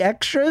DVD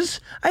extras.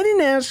 I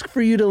didn't ask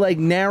for you to like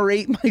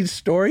narrate my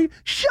story.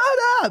 Shut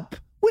up.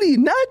 What are you,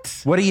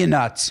 nuts? What are you,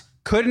 nuts?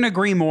 Couldn't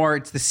agree more.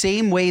 It's the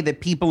same way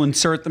that people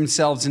insert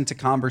themselves into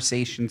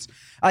conversations.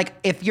 Like,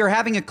 if you're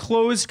having a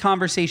closed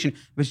conversation, it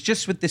was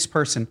just with this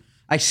person.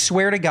 I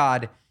swear to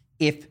God,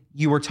 if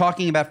you were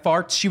talking about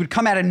farts, she would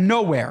come out of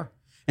nowhere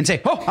and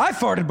say, oh, I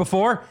farted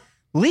before.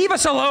 Leave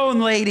us alone,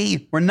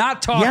 lady. We're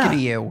not talking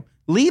to you.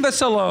 Leave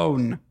us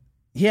alone.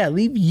 Yeah,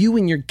 leave you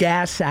and your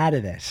gas out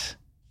of this.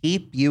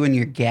 Keep you and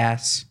your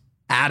gas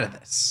out of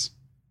this.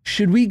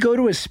 Should we go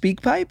to a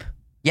speak pipe?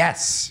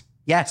 Yes,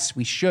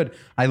 we should.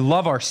 I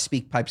love our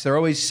speak pipes. They're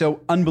always so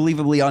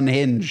unbelievably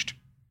unhinged.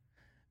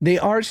 They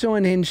are so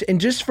unhinged.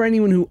 And just for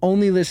anyone who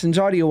only listens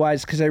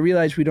audio-wise, because I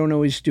realize we don't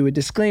always do a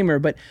disclaimer,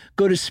 but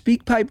go to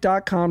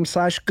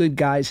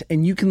speakpipe.com/goodguys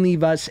and you can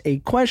leave us a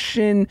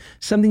question,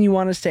 something you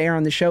want us to air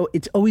on the show.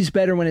 It's always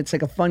better when it's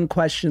like a fun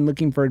question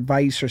looking for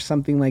advice or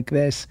something like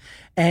this.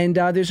 And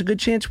there's a good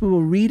chance we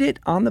will read it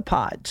on the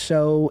pod.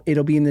 So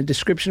it'll be in the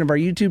description of our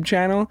YouTube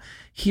channel.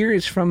 Here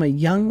is from a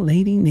young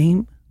lady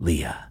named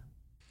Leah.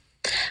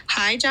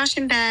 Hi, Josh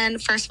and Ben.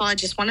 First of all, I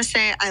just want to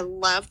say I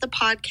love the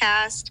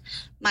podcast.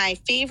 My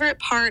favorite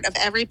part of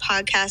every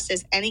podcast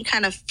is any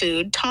kind of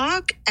food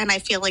talk, and I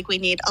feel like we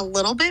need a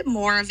little bit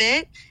more of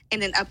it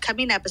in an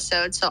upcoming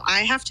episode. So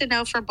I have to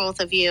know for both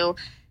of you,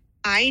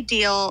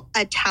 ideal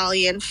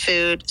Italian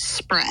food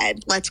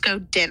spread. Let's go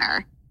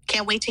dinner.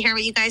 Can't wait to hear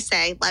what you guys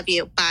say. Love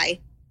you.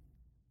 Bye.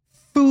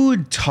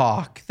 Food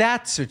talk.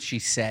 That's what she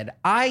said.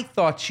 I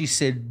thought she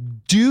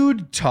said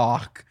dude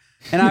talk.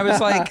 And I was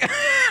like,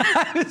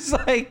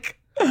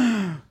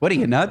 what are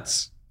you,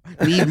 nuts?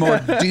 Need more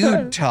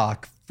dude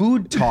talk,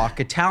 food talk,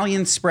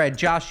 Italian spread.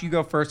 Josh, you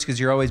go first because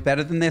you're always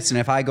better than this. And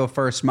if I go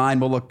first, mine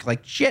will look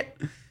like shit.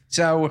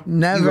 So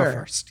never. You go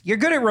first. You're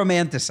good at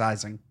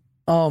romanticizing.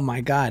 Oh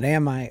my God,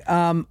 am I?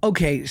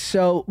 Okay,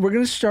 so we're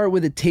going to start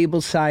with a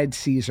tableside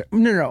Caesar.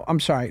 No, I'm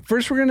sorry.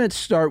 First, we're going to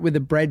start with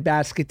a bread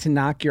basket to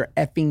knock your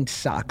effing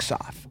socks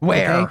off.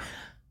 Where? Okay?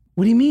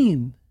 What do you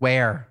mean?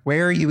 Where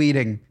are you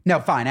eating? No,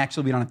 fine.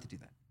 Actually, we don't have to do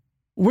that.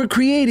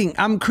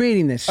 I'm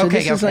creating this. So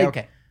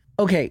okay.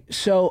 Okay,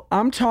 so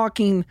I'm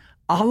talking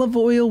olive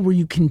oil where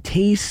you can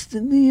taste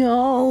the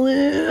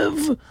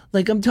olive.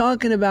 Like I'm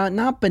talking about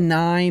not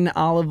benign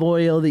olive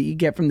oil that you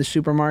get from the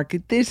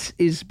supermarket. This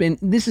has been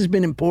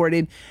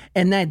imported,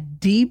 and that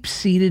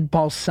deep-seated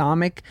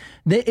balsamic,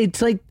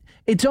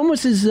 it's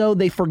almost as though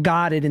they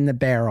forgot it in the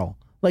barrel.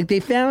 Like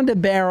they found a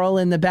barrel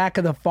in the back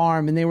of the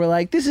farm and they were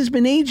like, this has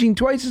been aging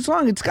twice as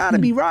long. It's got to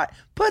be right.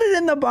 Put it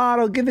in the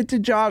bottle. Give it to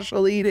Josh.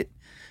 He'll eat it.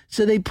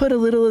 So they put a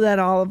little of that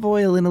olive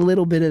oil in a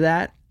little bit of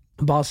that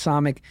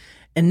balsamic.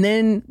 And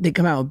then they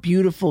come out with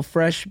beautiful,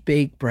 fresh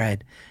baked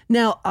bread.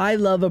 Now, I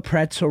love a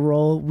pretzel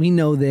roll. We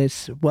know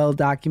this, well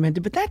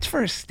documented, but that's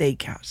for a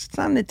steakhouse. It's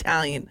not an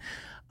Italian.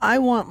 I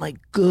want like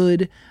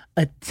good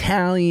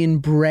Italian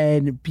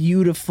bread,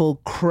 beautiful,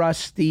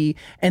 crusty.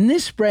 And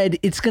this bread,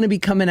 it's going to be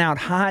coming out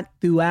hot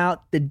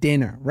throughout the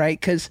dinner, right?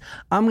 Because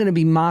I'm going to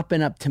be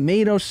mopping up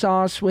tomato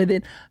sauce with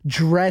it,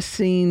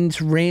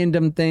 dressings,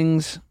 random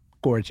things.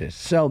 Gorgeous.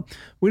 So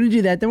we're going to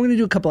do that. Then we're going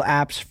to do a couple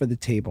apps for the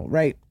table,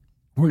 right?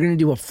 We're going to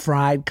do a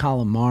fried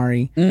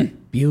calamari.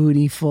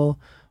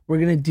 Beautiful. We're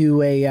going to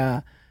do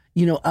a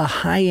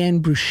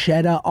high-end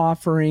bruschetta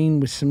offering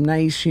with some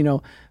nice,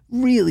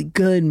 really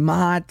good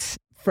mozz,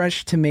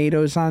 fresh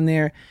tomatoes on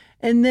there.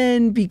 And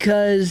then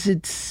because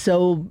it's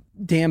so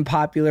damn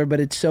popular, but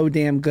it's so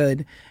damn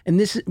good. And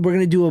we're going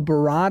to do a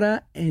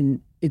burrata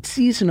and It's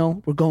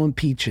seasonal. We're going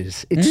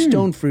peaches. It's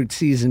stone fruit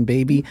season,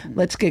 baby.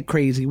 Let's get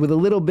crazy with a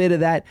little bit of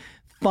that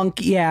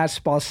funky ass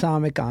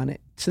balsamic on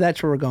it. So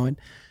that's where we're going.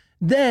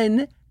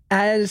 Then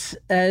as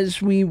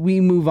we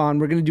move on,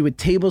 we're going to do a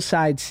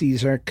tableside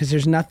Caesar because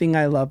there's nothing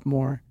I love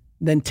more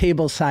than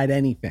tableside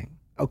anything.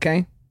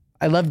 Okay?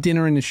 I love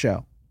dinner and the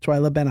show. That's why I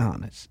love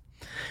Benihana's.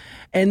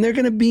 And they're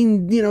going to be,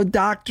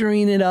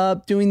 doctoring it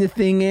up, doing the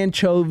thing,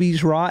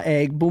 anchovies, raw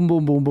egg, boom,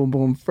 boom, boom, boom,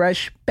 boom,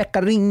 fresh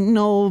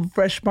pecorino,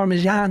 fresh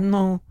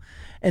parmigiano.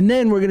 And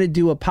then we're going to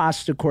do a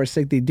pasta course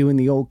like they do in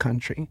the old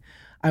country.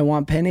 I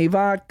want penne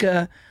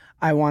vodka.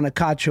 I want a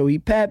cacio e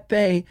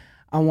pepe.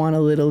 I want a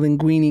little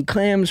linguine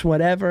clams,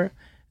 whatever.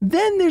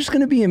 Then there's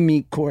going to be a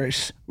meat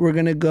course. We're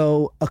going to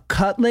go a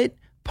cutlet,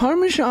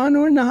 parmesan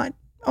or not.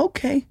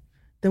 Okay.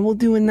 Then we'll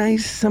do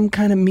some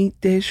kind of meat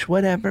dish,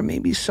 whatever,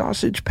 maybe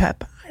sausage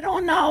pep. I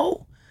don't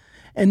know.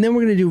 And then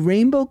we're going to do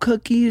rainbow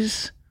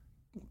cookies,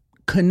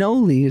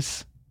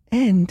 cannolis,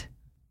 and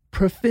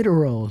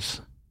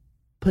profiteroles.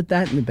 Put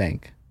that in the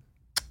bank.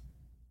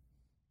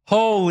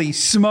 Holy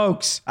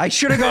smokes. I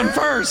should have gone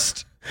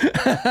first.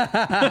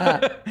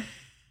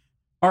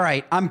 All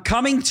right. I'm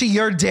coming to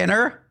your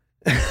dinner.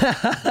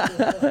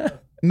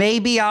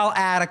 Maybe I'll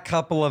add a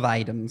couple of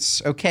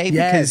items. Okay.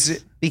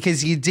 Yes.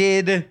 Because you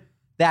did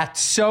that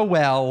so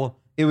well.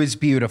 It was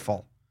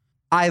beautiful.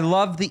 I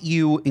love that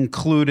you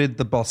included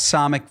the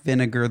balsamic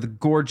vinegar, the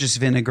gorgeous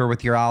vinegar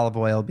with your olive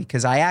oil,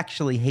 because I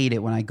actually hate it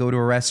when I go to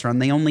a restaurant.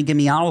 They only give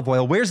me olive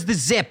oil. Where's the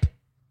zip?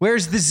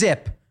 Where's the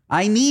zip?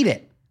 I need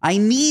it. I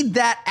need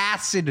that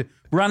acid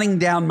running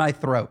down my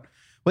throat.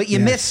 What you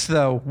miss,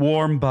 though,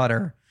 warm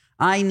butter.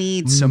 I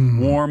need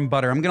some warm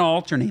butter. I'm going to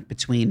alternate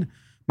between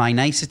my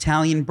nice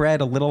Italian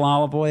bread, a little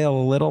olive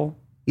oil, a little,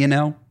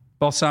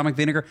 balsamic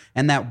vinegar,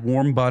 and that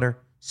warm butter.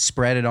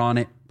 Spread it on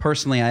it.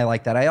 Personally, I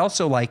like that. I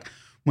also like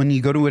when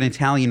you go to an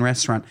Italian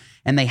restaurant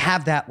and they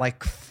have that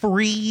like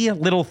free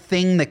little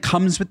thing that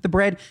comes with the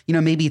bread.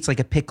 Maybe it's like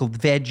a pickled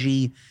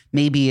veggie.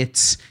 Maybe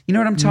it's, you know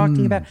what I'm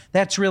talking about?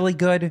 That's really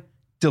good.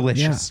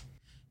 Delicious. Yeah.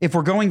 If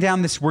we're going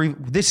down this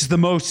is the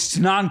most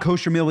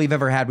non-kosher meal we've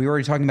ever had. We were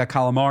already talking about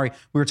calamari.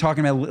 We were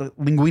talking about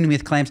linguine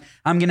with clams.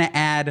 I'm going to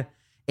add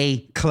a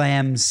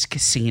clams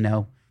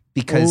casino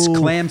because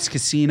clams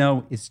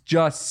casino is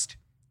just,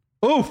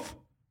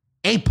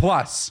 A+.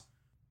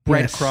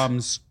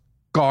 Breadcrumbs,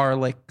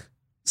 garlic,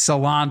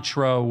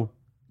 cilantro,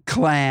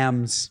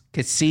 clams,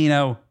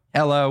 casino.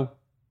 Hello.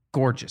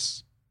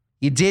 Gorgeous.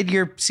 You did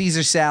your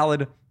Caesar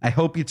salad. I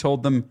hope you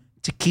told them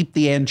to keep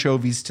the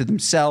anchovies to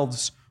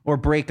themselves or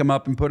break them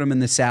up and put them in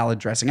the salad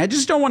dressing. I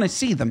just don't want to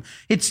see them.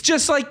 It's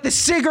just like the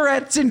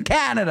cigarettes in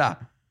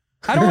Canada.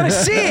 I don't want to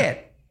see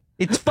it.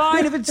 It's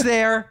fine if it's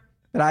there,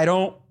 but I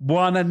don't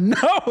want to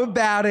know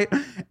about it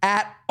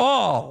at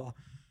all.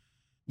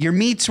 Your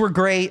meats were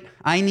great.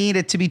 I need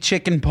it to be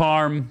chicken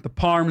parm. The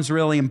parm's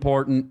really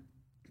important.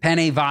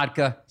 Penne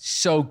vodka,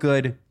 so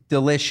good,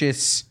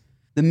 delicious.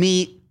 The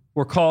meat,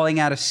 we're calling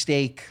out a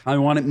steak. I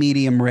want it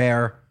medium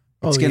rare.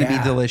 It's going to be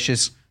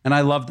delicious. And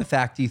I love the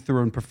fact you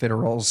threw in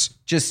profiteroles.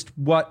 Just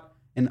what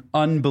an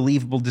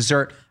unbelievable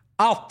dessert.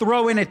 I'll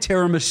throw in a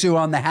tiramisu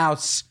on the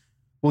house.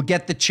 We'll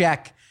get the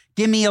check.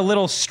 Give me a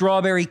little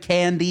strawberry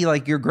candy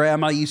like your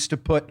grandma used to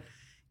put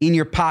in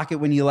your pocket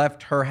when you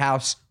left her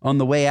house on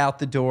the way out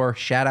the door.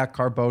 Shout out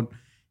Carbone.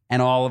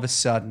 And all of a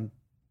sudden,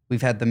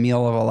 we've had the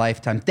meal of a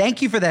lifetime.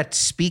 Thank you for that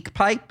speak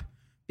pipe,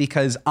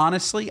 because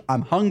honestly,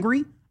 I'm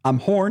hungry. I'm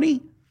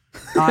horny.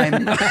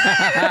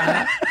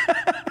 I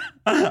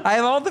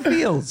have all the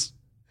feels.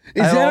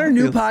 Is that our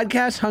new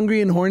podcast,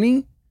 Hungry and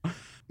Horny?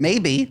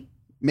 Maybe.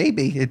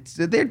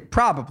 They're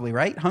probably,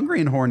 right? Hungry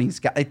and Horny.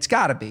 It's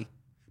got to be.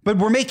 But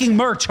we're making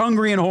merch,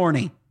 Hungry and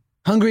Horny.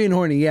 Hungry and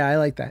Horny. Yeah, I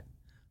like that.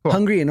 Cool.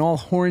 Hungry and all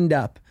horned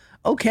up.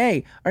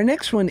 Okay, our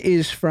next one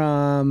is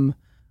from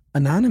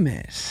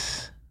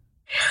Anonymous.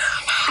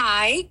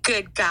 Hi,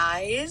 good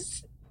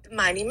guys.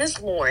 My name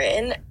is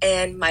Lauren,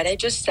 and might I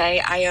just say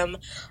I am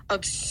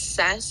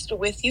obsessed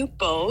with you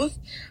both.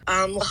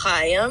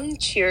 L'chaim,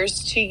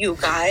 cheers to you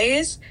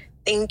guys.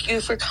 Thank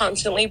you for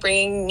constantly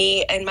bringing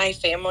me and my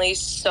family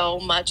so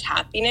much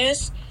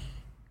happiness.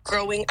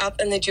 Growing up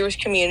in the Jewish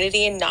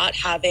community and not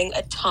having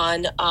a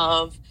ton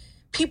of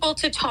people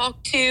to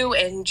talk to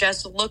and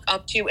just look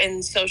up to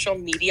in social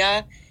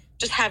media,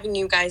 just having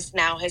you guys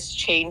now has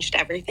changed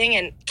everything,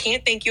 and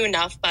can't thank you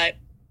enough, but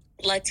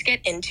let's get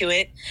into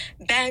it.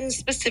 Ben,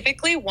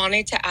 specifically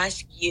wanted to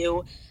ask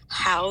you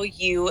how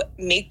you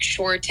make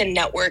sure to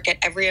network at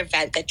every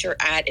event that you're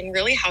at and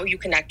really how you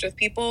connect with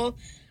people.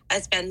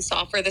 As Ben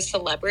saw for the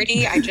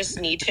celebrity, I just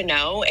need to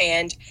know.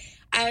 And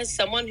as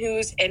someone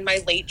who's in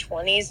my late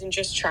 20s and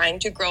just trying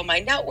to grow my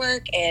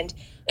network and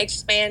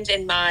expand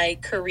in my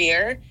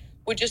career,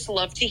 would just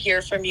love to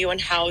hear from you on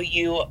how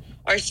you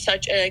are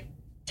such a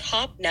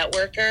top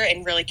networker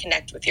and really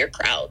connect with your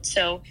crowd.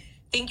 So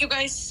thank you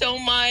guys so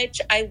much.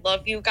 I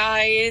love you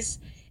guys,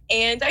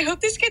 and I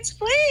hope this gets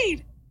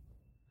played.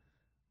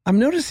 I'm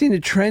noticing a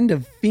trend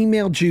of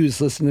female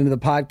Jews listening to the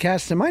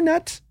podcast. Am I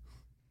nuts?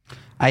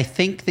 I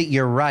think that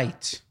you're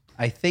right.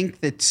 I think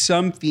that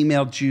some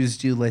female Jews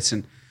do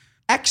listen.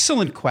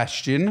 Excellent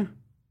question.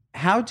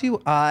 How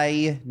do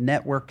I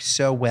network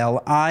so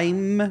well?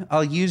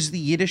 I'll use the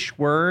Yiddish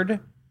word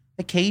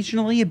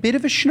occasionally, a bit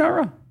of a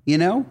schnurrer, you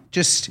know?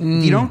 Just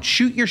if you don't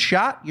shoot your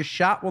shot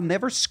will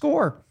never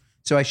score.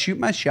 So I shoot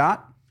my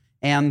shot,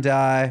 and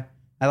I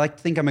like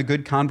to think I'm a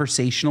good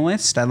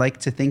conversationalist. I like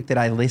to think that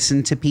I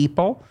listen to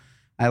people.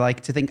 I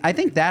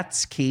think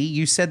that's key.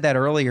 You said that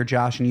earlier,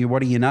 Josh, and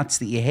what are you nuts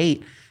that you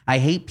hate? I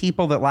hate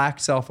people that lack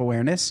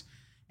self-awareness.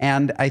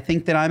 And I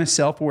think that I'm a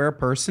self-aware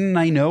person, and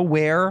I know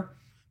where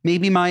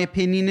maybe my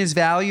opinion is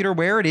valued or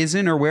where it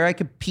isn't, or where I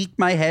could peek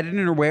my head in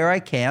or where I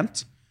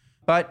can't.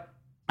 But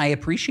I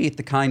appreciate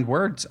the kind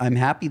words. I'm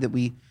happy that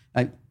we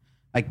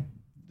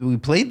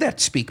played that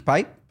speak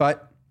pipe,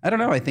 but I don't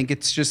know. I think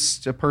it's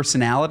just a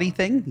personality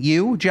thing.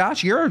 You,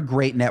 Josh, you're a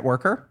great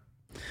networker.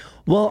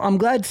 Well, I'm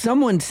glad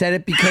someone said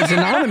it because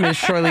Anonymous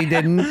surely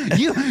didn't.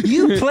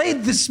 You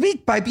played the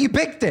speak pipe. You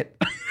picked it.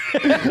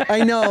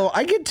 I know.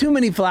 I get too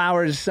many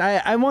flowers.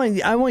 I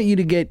want you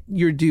to get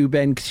your due,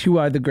 Ben, because you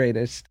are the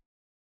greatest.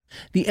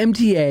 The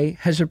MTA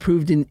has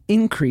approved an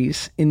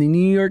increase in the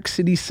New York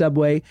City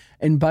subway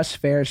and bus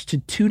fares to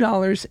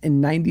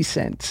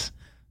 $2.90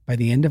 by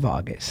the end of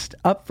August,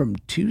 up from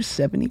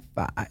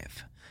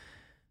 $2.75.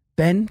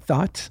 Ben,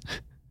 thoughts?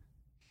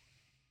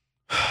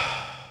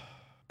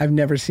 I've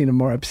never seen him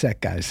more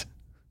upset, guys.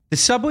 The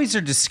subways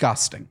are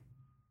disgusting.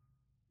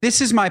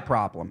 This is my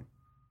problem,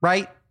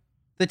 right?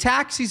 The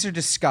taxis are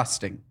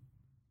disgusting.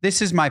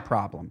 This is my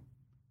problem.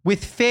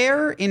 With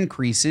fare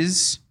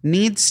increases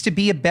needs to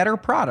be a better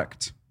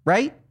product,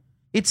 right?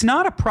 It's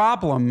not a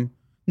problem.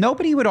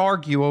 Nobody would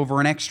argue over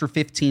an extra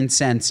 15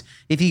 cents.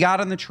 If you got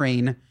on the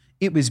train,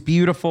 it was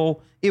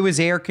beautiful. It was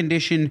air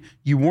conditioned.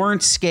 You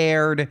weren't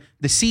scared.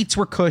 The seats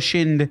were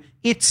cushioned.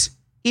 It's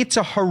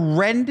a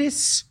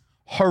horrendous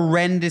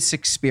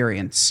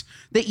experience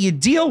that you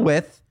deal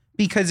with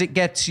because it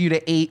gets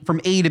you from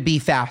A to B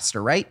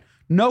faster, right?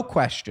 No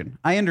question.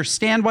 I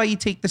understand why you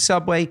take the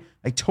subway.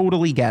 I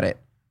totally get it.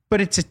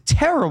 But it's a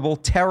terrible,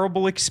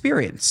 terrible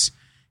experience.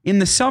 In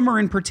the summer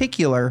in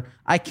particular,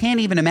 I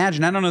can't even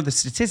imagine, I don't know the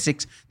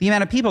statistics, the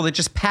amount of people that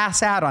just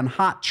pass out on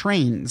hot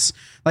trains.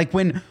 Like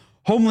when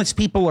homeless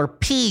people are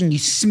peeing, you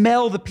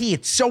smell the pee.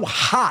 It's so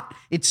hot.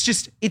 It's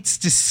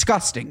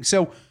disgusting.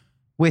 So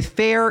with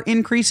fare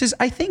increases,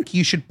 I think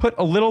you should put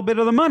a little bit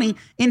of the money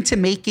into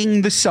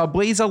making the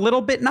subways a little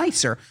bit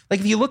nicer.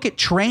 Like if you look at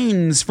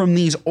trains from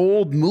these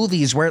old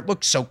movies where it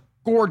looks so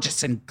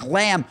gorgeous and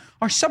glam,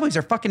 our subways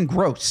are fucking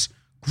gross.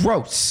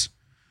 Gross.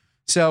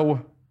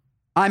 So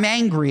I'm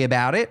angry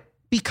about it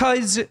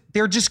because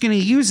they're just going to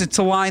use it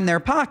to line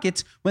their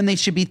pockets when they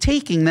should be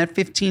taking that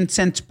 15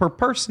 cents per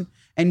person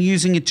and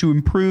using it to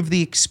improve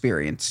the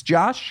experience.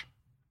 Josh?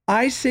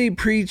 I say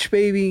preach,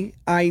 baby.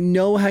 I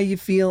know how you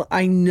feel.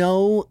 I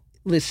know,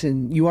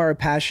 listen, you are a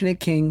passionate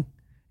king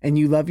and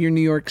you love your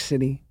New York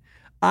City.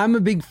 I'm a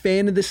big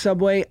fan of the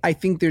subway. I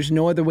think there's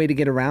no other way to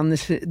get around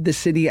the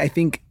city. I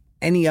think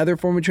any other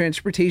form of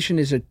transportation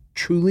is a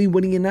truly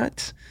witty and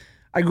nuts.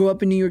 I grew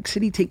up in New York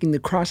City taking the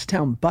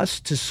crosstown bus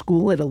to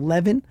school at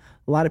 11.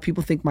 A lot of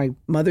people think my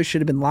mother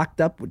should have been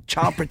locked up with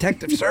Child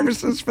Protective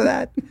Services for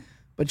that.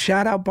 But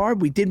shout out,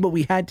 Barb, we did what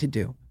we had to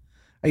do.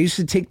 I used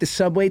to take the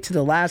subway to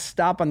the last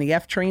stop on the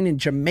F train in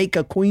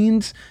Jamaica,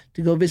 Queens,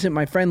 to go visit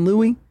my friend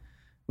Louie.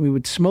 We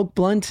would smoke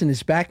blunts in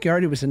his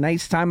backyard. It was a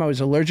nice time. I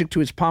was allergic to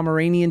his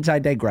Pomeranians. I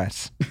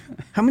digress.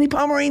 How many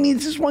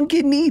Pomeranians does one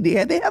kid need?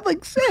 They have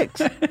like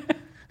 6.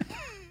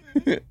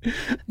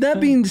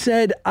 That being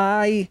said,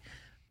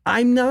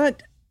 I'm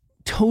not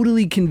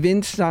totally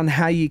convinced on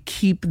how you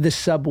keep the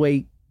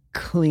subway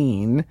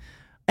clean.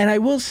 And I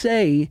will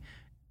say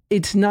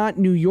it's not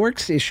New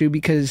York's issue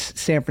because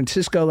San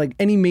Francisco, like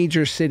any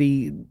major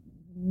city,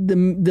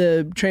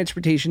 the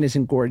transportation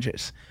isn't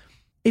gorgeous.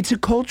 It's a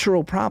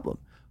cultural problem.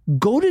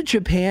 Go to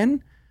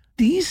Japan.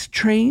 These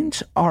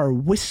trains are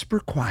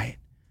whisper quiet.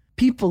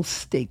 People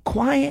stay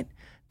quiet.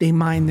 They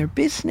mind their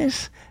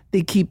business.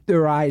 They keep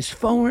their eyes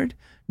forward.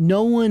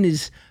 No one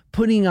is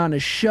putting on a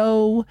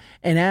show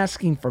and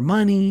asking for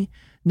money.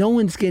 No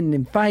one's getting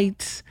in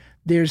fights.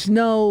 There's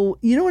no,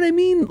 you know what I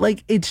mean?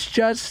 Like it's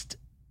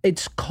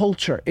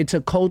culture. It's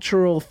a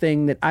cultural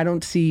thing that I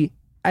don't see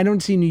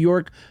New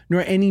York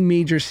nor any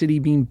major city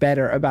being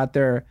better about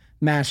their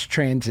mass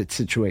transit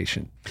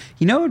situation.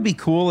 You know what would be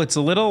cool? It's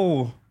a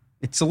little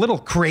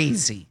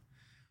crazy.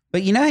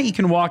 But you know how you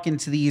can walk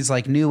into these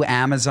like new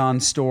Amazon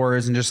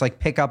stores and just like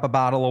pick up a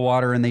bottle of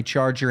water and they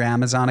charge your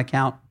Amazon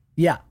account?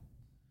 Yeah.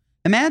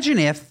 Imagine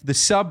if the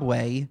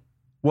subway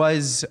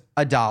was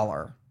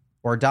 $1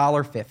 or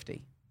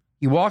 $1.50.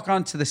 You walk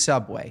onto the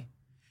subway,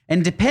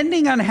 and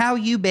depending on how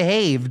you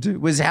behaved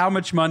was how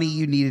much money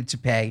you needed to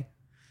pay.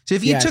 So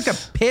if you took a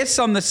piss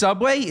on the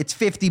subway, it's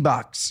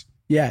 $50.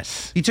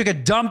 Yes. You took a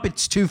dump,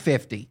 it's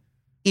 $2.50.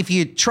 If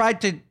you tried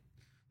to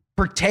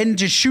pretend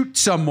to shoot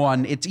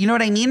someone, it's, you know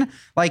what I mean?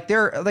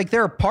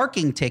 There are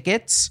parking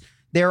tickets,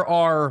 there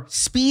are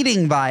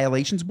speeding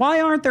violations.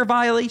 Why aren't there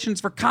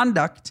violations for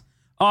conduct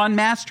on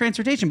mass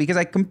transportation? Because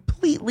I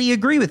completely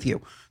agree with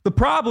you. The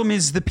problem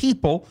is the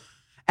people.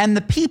 And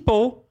the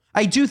people,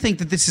 I do think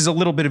that this is a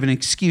little bit of an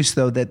excuse,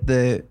 though, that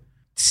the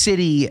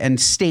city and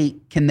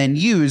state can then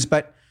use.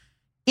 But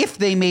if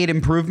they made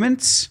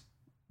improvements,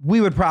 we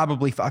would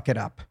probably fuck it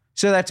up.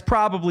 So that's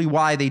probably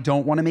why they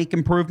don't want to make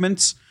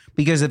improvements,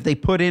 because if they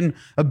put in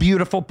a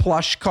beautiful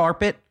plush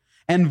carpet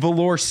and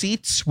velour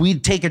seats,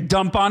 we'd take a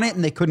dump on it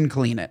and they couldn't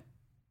clean it.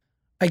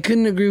 I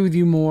couldn't agree with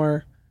you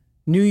more.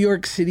 New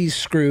York City's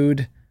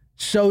screwed.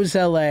 So's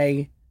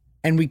LA.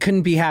 And we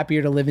couldn't be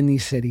happier to live in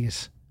these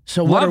cities.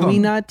 So what Love are we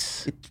 'em.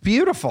 nuts? It's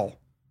beautiful.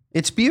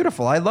 It's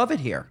beautiful. I love it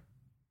here.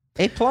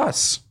 A+.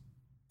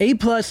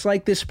 A+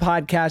 like this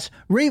podcast.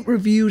 Rate,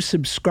 review,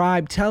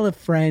 subscribe, tell a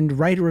friend,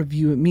 write a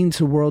review. It means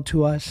the world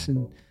to us.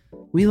 And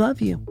we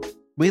love you.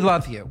 We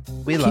love you.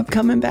 We love Keep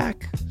coming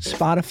back.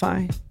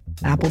 Spotify,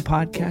 Apple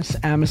Podcasts,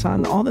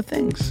 Amazon, all the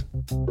things.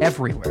 you.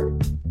 Everywhere.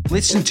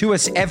 Listen to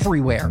us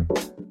everywhere.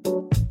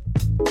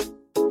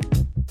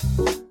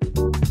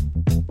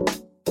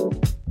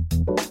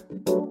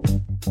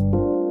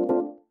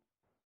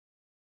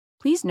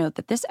 Please note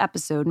that this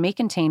episode may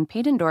contain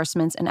paid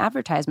endorsements and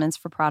advertisements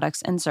for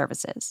products and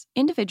services.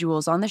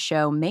 Individuals on the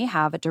show may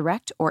have a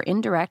direct or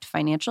indirect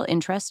financial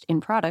interest in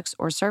products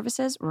or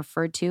services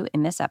referred to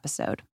in this episode.